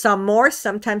 Sometimes they saw more,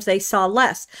 sometimes they saw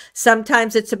less.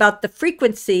 Sometimes it's about the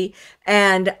frequency,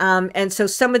 and so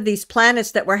some of these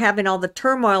planets that were having all the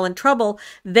turmoil and trouble,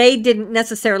 they didn't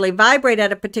necessarily vibrate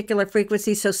at a particular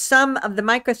frequency, so some of the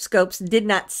microscopes did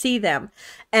not see them.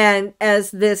 And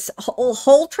as this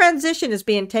whole transition is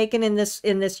being taken in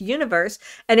this universe,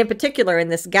 and in particular in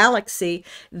this galaxy,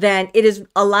 then it is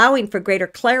allowing for greater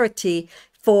clarity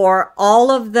for all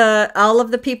of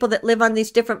the people that live on these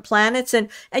different planets. And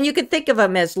you can think of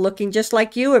them as looking just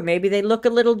like you, or maybe they look a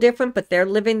little different, but they're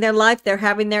living their life, they're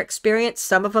having their experience.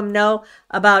 Some of them know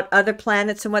about other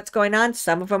planets and what's going on.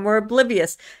 Some of them were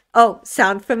oblivious. Oh,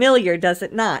 sound familiar, does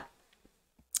it not?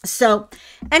 So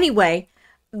anyway,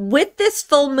 with this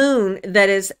full moon that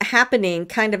is happening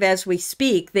kind of as we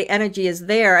speak, the energy is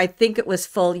there. I think it was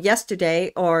full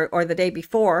yesterday or the day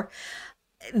before.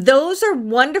 Those are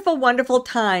wonderful, wonderful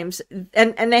times,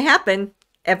 and they happen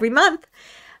every month.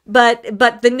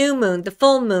 But the new moon, the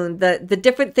full moon, the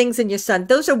different things in your sun,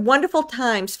 those are wonderful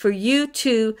times for you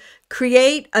to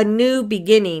create a new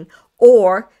beginning,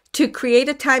 or to create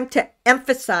a time to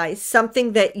emphasize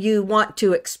something that you want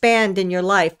to expand in your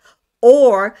life,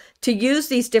 or to use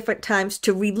these different times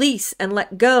to release and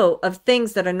let go of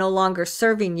things that are no longer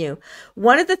serving you.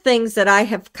 One of the things that I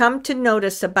have come to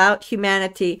notice about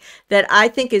humanity that I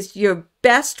think is your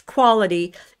best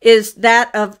quality is that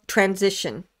of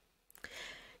transition.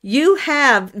 You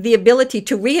have the ability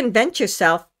to reinvent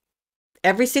yourself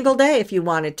every single day if you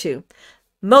wanted to.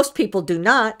 Most people do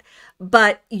not,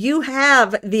 but you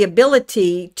have the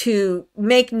ability to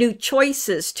make new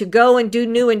choices, to go and do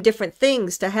new and different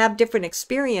things, to have different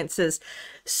experiences.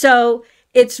 So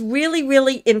it's really,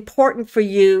 really important for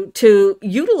you to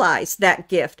utilize that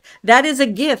gift. That is a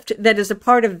gift that is a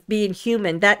part of being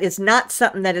human. That is not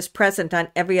something that is present on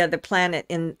every other planet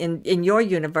in your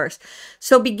universe.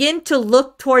 So begin to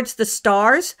look towards the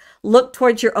stars, look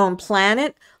towards your own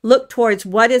planet, look towards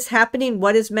what is happening,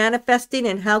 what is manifesting,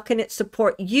 and how can it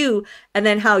support you, and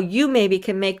then how you maybe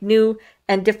can make new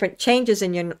and different changes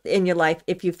in your life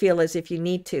if you feel as if you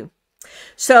need to.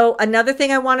 So another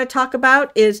thing I want to talk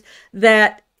about is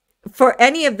that for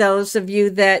any of those of you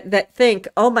that think,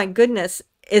 oh my goodness,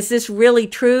 is this really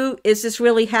true? Is this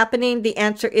really happening? The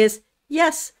answer is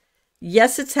yes.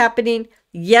 Yes, it's happening.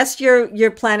 Yes,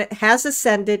 your planet has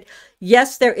ascended.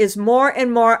 Yes, there is more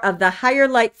and more of the higher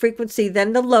light frequency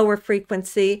than the lower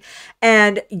frequency.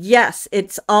 And yes,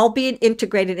 it's all being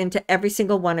integrated into every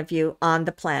single one of you on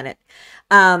the planet.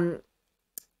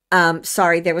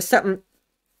 Sorry, there was something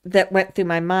that went through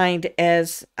my mind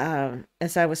as I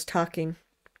was talking.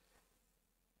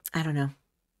 I don't know.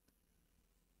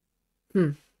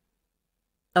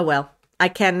 Oh well, I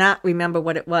cannot remember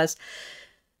what it was.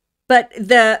 But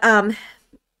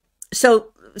so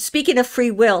speaking of free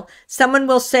will, someone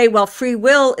will say, well, free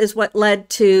will is what led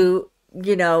to,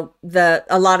 you know,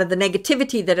 a lot of the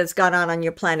negativity that has gone on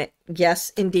your planet.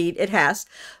 Yes, indeed, it has.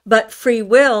 But free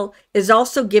will is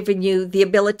also giving you the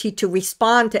ability to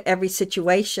respond to every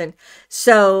situation.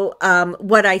 So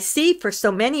what I see for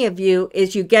so many of you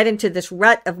is you get into this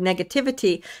rut of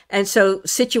negativity. And so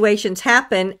situations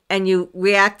happen and you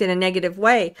react in a negative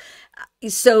way.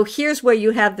 So here's where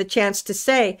you have the chance to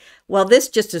say, well, this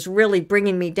just is really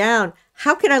bringing me down.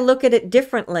 How can I look at it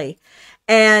differently?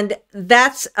 And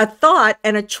that's a thought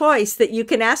and a choice that you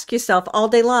can ask yourself all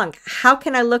day long. How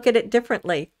can I look at it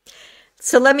differently?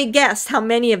 So let me guess how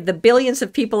many of the billions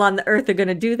of people on the earth are going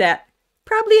to do that.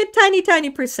 Probably a tiny, tiny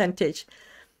percentage.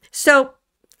 So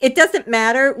it doesn't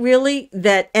matter really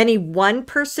that any one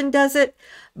person does it,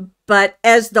 but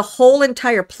as the whole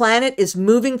entire planet is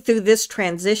moving through this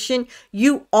transition,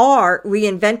 you are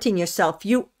reinventing yourself.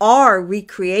 You are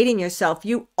recreating yourself.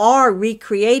 You are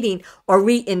recreating or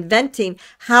reinventing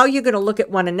how you're going to look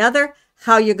at one another,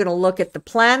 how you're going to look at the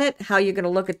planet, how you're going to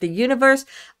look at the universe.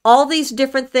 All these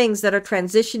different things that are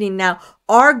transitioning now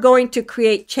are going to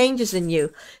create changes in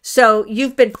you. So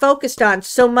you've been focused on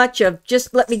so much of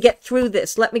just let me get through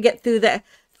this. Let me get through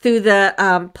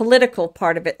the political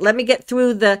part of it. Let me get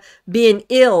through the being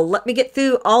ill. Let me get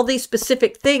through all these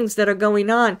specific things that are going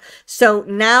on. So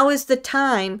now is the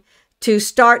time to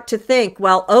start to think,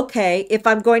 well, okay, if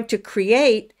I'm going to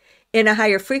create in a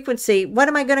higher frequency, what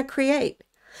am I going to create?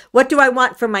 What do I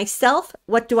want for myself?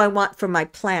 What do I want for my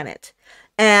planet?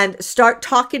 And start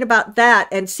talking about that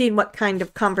and seeing what kind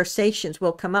of conversations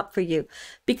will come up for you.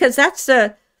 Because that's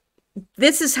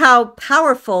this is how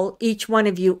powerful each one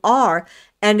of you are,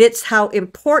 and it's how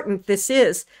important this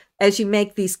is as you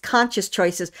make these conscious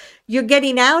choices. You're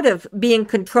getting out of being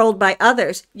controlled by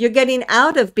others. You're getting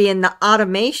out of being the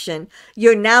automation.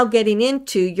 You're now getting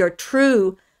into your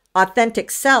true, authentic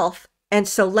self. And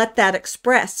so let that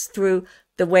express through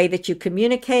the way that you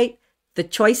communicate, the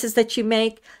choices that you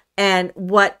make, and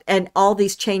all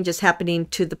these changes happening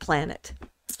to the planet.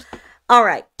 All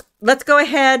right, let's go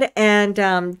ahead and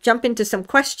jump into some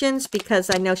questions, because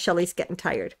I know Shelly's getting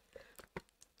tired.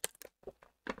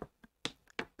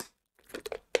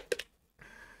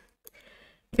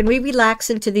 Can we relax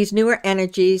into these newer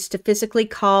energies to physically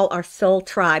call our soul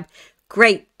tribe?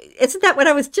 Great. Isn't that what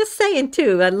I was just saying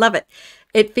too? I love it.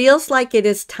 It feels like it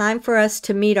is time for us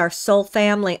to meet our soul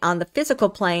family on the physical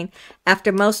plane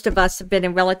after most of us have been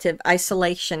in relative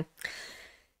isolation.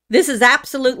 This is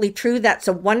absolutely true. That's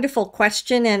a wonderful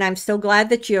question, and I'm so glad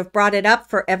that you have brought it up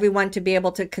for everyone to be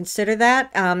able to consider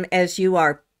that as you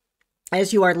are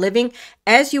living,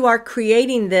 as you are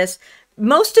creating this.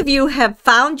 Most of you have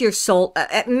found your soul,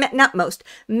 not most,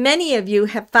 many of you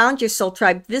have found your soul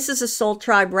tribe. This is a soul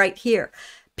tribe right here.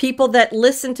 People that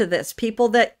listen to this, people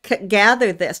that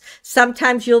gather this.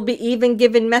 Sometimes you'll be even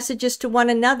giving messages to one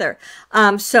another.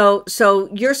 So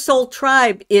your soul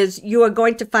tribe is, you are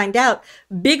going to find out,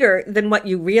 bigger than what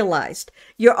you realized.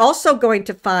 You're also going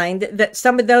to find that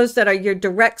some of those that are your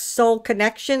direct soul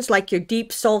connections, like your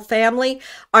deep soul family,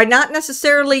 are not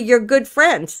necessarily your good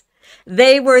friends.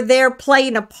 They were there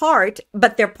playing a part,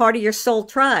 but they're part of your soul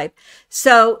tribe.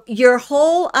 So your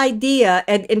whole idea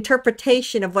and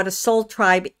interpretation of what a soul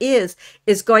tribe is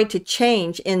going to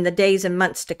change in the days and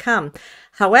months to come.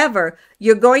 However,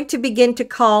 you're going to begin to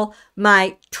call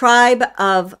my tribe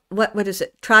of, what is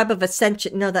it? Tribe of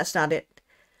ascension. No, that's not it.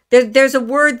 There's a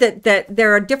word that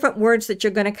there are different words that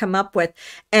you're going to come up with,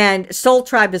 and soul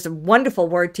tribe is a wonderful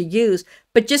word to use,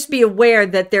 but just be aware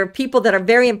that there are people that are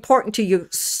very important to you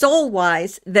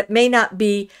soul-wise that may not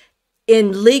be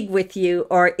in league with you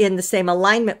or in the same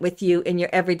alignment with you in your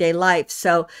everyday life.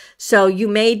 So you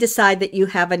may decide that you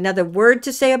have another word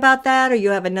to say about that, or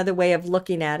you have another way of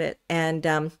looking at it.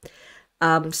 And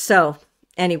so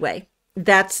anyway,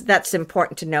 that's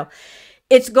important to know.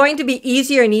 It's going to be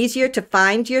easier and easier to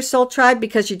find your soul tribe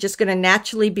because you're just going to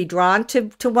naturally be drawn to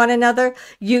one another.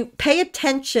 You pay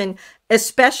attention,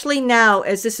 especially now,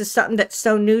 as this is something that's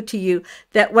so new to you,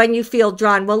 that when you feel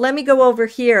drawn, well, let me go over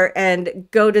here and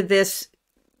go to this,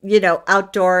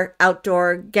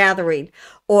 outdoor gathering,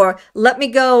 or let me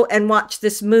go and watch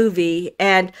this movie.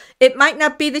 And it might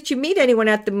not be that you meet anyone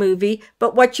at the movie,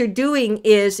 but what you're doing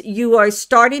is you are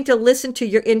starting to listen to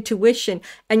your intuition,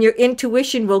 and your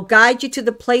intuition will guide you to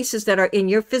the places that are in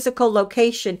your physical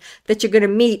location that you're going to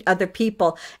meet other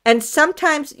people. And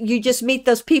sometimes you just meet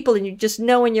those people and you just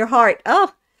know in your heart,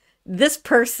 oh, this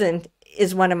person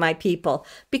is one of my people,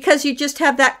 because you just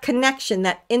have that connection,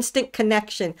 that instant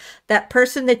connection, that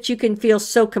person that you can feel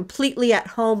so completely at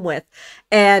home with.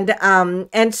 And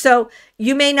so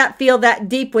you may not feel that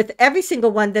deep with every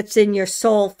single one that's in your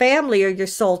soul family or your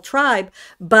soul tribe,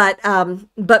 but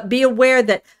be aware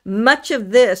that much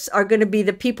of this are going to be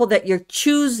the people that you're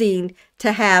choosing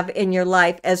to have in your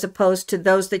life, as opposed to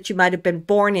those that you might have been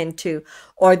born into,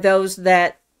 or those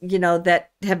that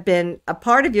that have been a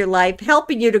part of your life,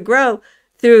 helping you to grow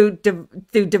through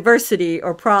diversity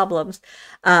or problems.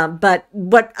 But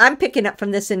what I'm picking up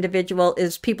from this individual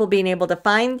is people being able to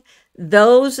find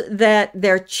those that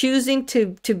they're choosing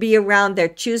to be around, they're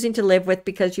choosing to live with,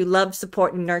 because you love,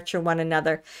 support, and nurture one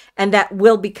another. And that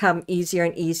will become easier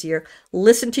and easier.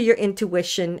 Listen to your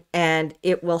intuition, and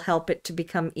it will help it to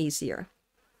become easier.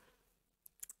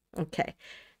 Okay.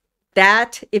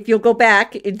 That, if you'll go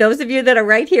back, those of you that are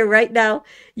right here right now,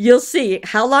 you'll see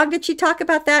how long did she talk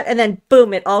about that, and then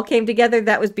boom, it all came together.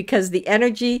 That was because the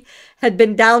energy had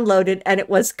been downloaded and it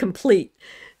was complete.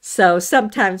 So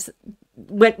sometimes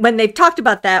when they've talked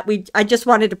about that, I just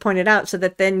wanted to point it out so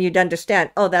that then you'd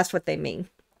understand, oh, that's what they mean.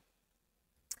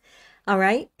 All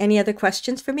right, any other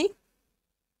questions for me?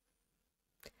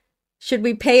 Should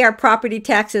we pay our property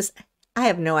taxes? I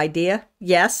have no idea.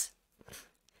 Yes.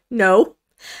 No.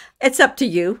 It's up to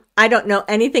you. I don't know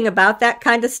anything about that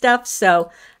kind of stuff,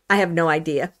 so I have no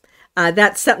idea.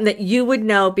 That's something that you would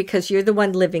know because you're the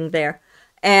one living there.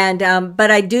 And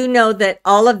but I do know that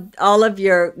all of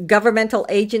your governmental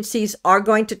agencies are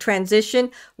going to transition.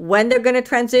 When they're going to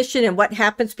transition and what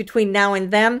happens between now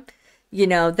and them,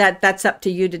 that's up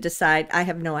to you to decide. I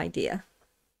have no idea.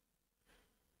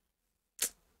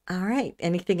 All right.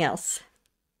 Anything else?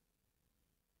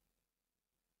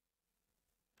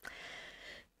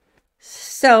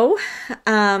 So,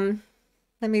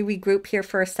 Let me regroup here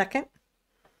for a second.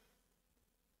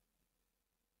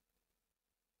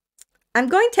 I'm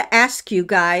going to ask you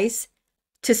guys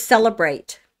to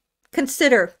celebrate.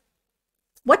 Consider,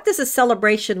 what does a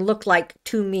celebration look like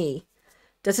to me?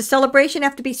 Does a celebration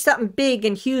have to be something big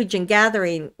and huge and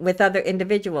gathering with other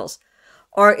individuals?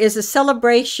 Or is a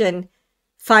celebration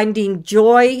finding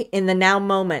joy in the now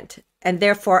moment, and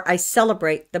therefore I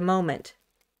celebrate the moment?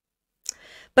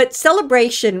 But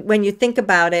celebration, when you think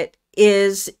about it,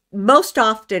 is most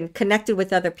often connected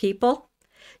with other people.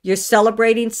 You're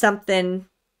celebrating something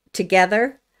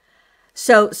together.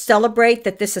 So celebrate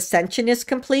that this ascension is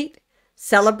complete.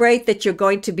 Celebrate that you're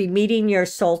going to be meeting your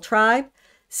soul tribe.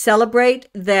 Celebrate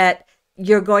that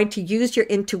you're going to use your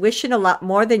intuition a lot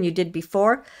more than you did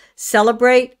before.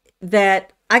 Celebrate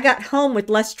that I got home with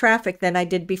less traffic than I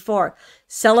did before.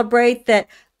 Celebrate that,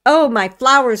 oh, my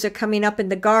flowers are coming up in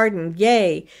the garden.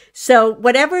 Yay. So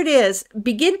whatever it is,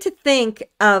 begin to think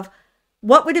of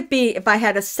what would it be if I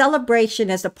had a celebration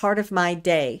as a part of my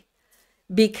day?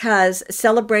 Because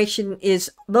celebration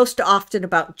is most often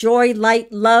about joy,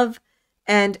 light, love,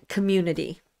 and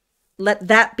community. Let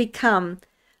that become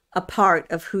a part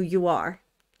of who you are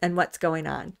and what's going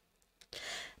on.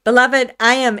 Beloved,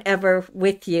 I am ever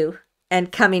with you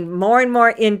and coming more and more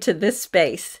into this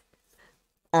space.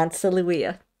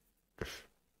 Ansaluia.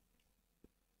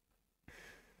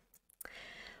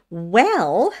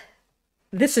 Well,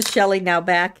 this is Shelly now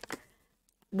back.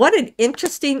 What an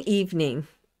interesting evening.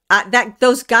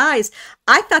 Those guys,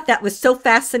 I thought that was so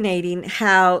fascinating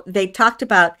how they talked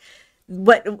about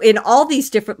what in all these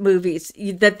different movies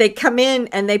that they come in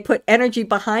and they put energy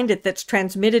behind it that's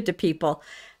transmitted to people.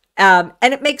 And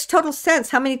it makes total sense.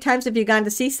 How many times have you gone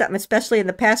to see something, especially in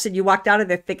the past, and you walked out of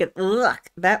there thinking, ugh,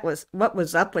 what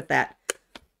was up with that?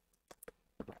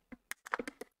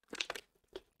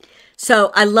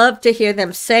 So I love to hear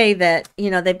them say that,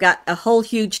 they've got a whole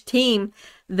huge team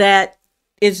that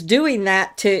is doing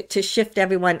that to shift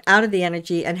everyone out of the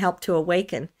energy and help to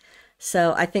awaken.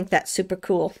 So I think that's super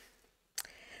cool.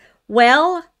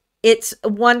 Well, it's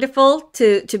wonderful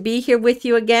to be here with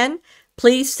you again.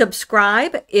 Please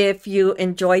subscribe if you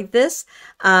enjoyed this.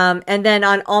 And then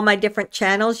on all my different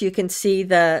channels, you can see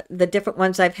the different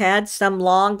ones I've had, some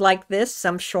long like this,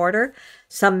 some shorter,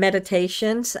 some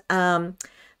meditations.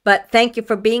 But thank you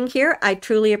for being here. I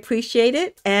truly appreciate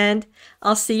it. And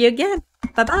I'll see you again.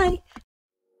 Bye-bye.